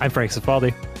Chaffee. I'm Frank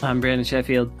Cifaldi. I'm Brandon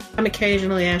Sheffield. I'm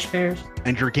occasionally Ash Parrish.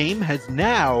 And your game has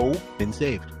now been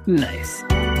saved. Nice.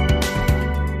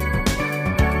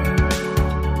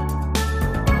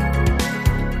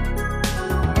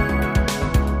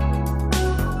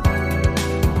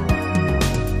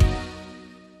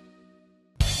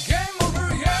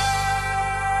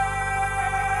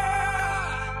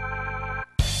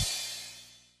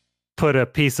 Put a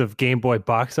piece of Game Boy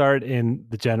box art in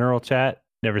the general chat.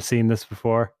 Never seen this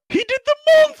before. He did the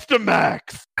Monster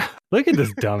Max! Look at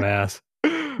this dumbass.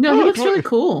 No, he looks really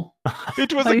cool.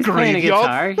 It was He's playing a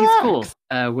guitar. He's cool. Facts.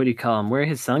 What do you call him? Where are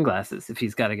his sunglasses if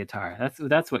he's got a guitar?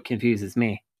 That's what confuses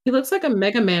me. He looks like a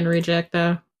Mega Man reject,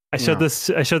 though. I showed this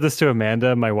to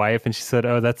Amanda, my wife, and she said,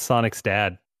 "Oh, that's Sonic's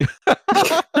dad."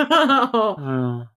 Oh. Oh.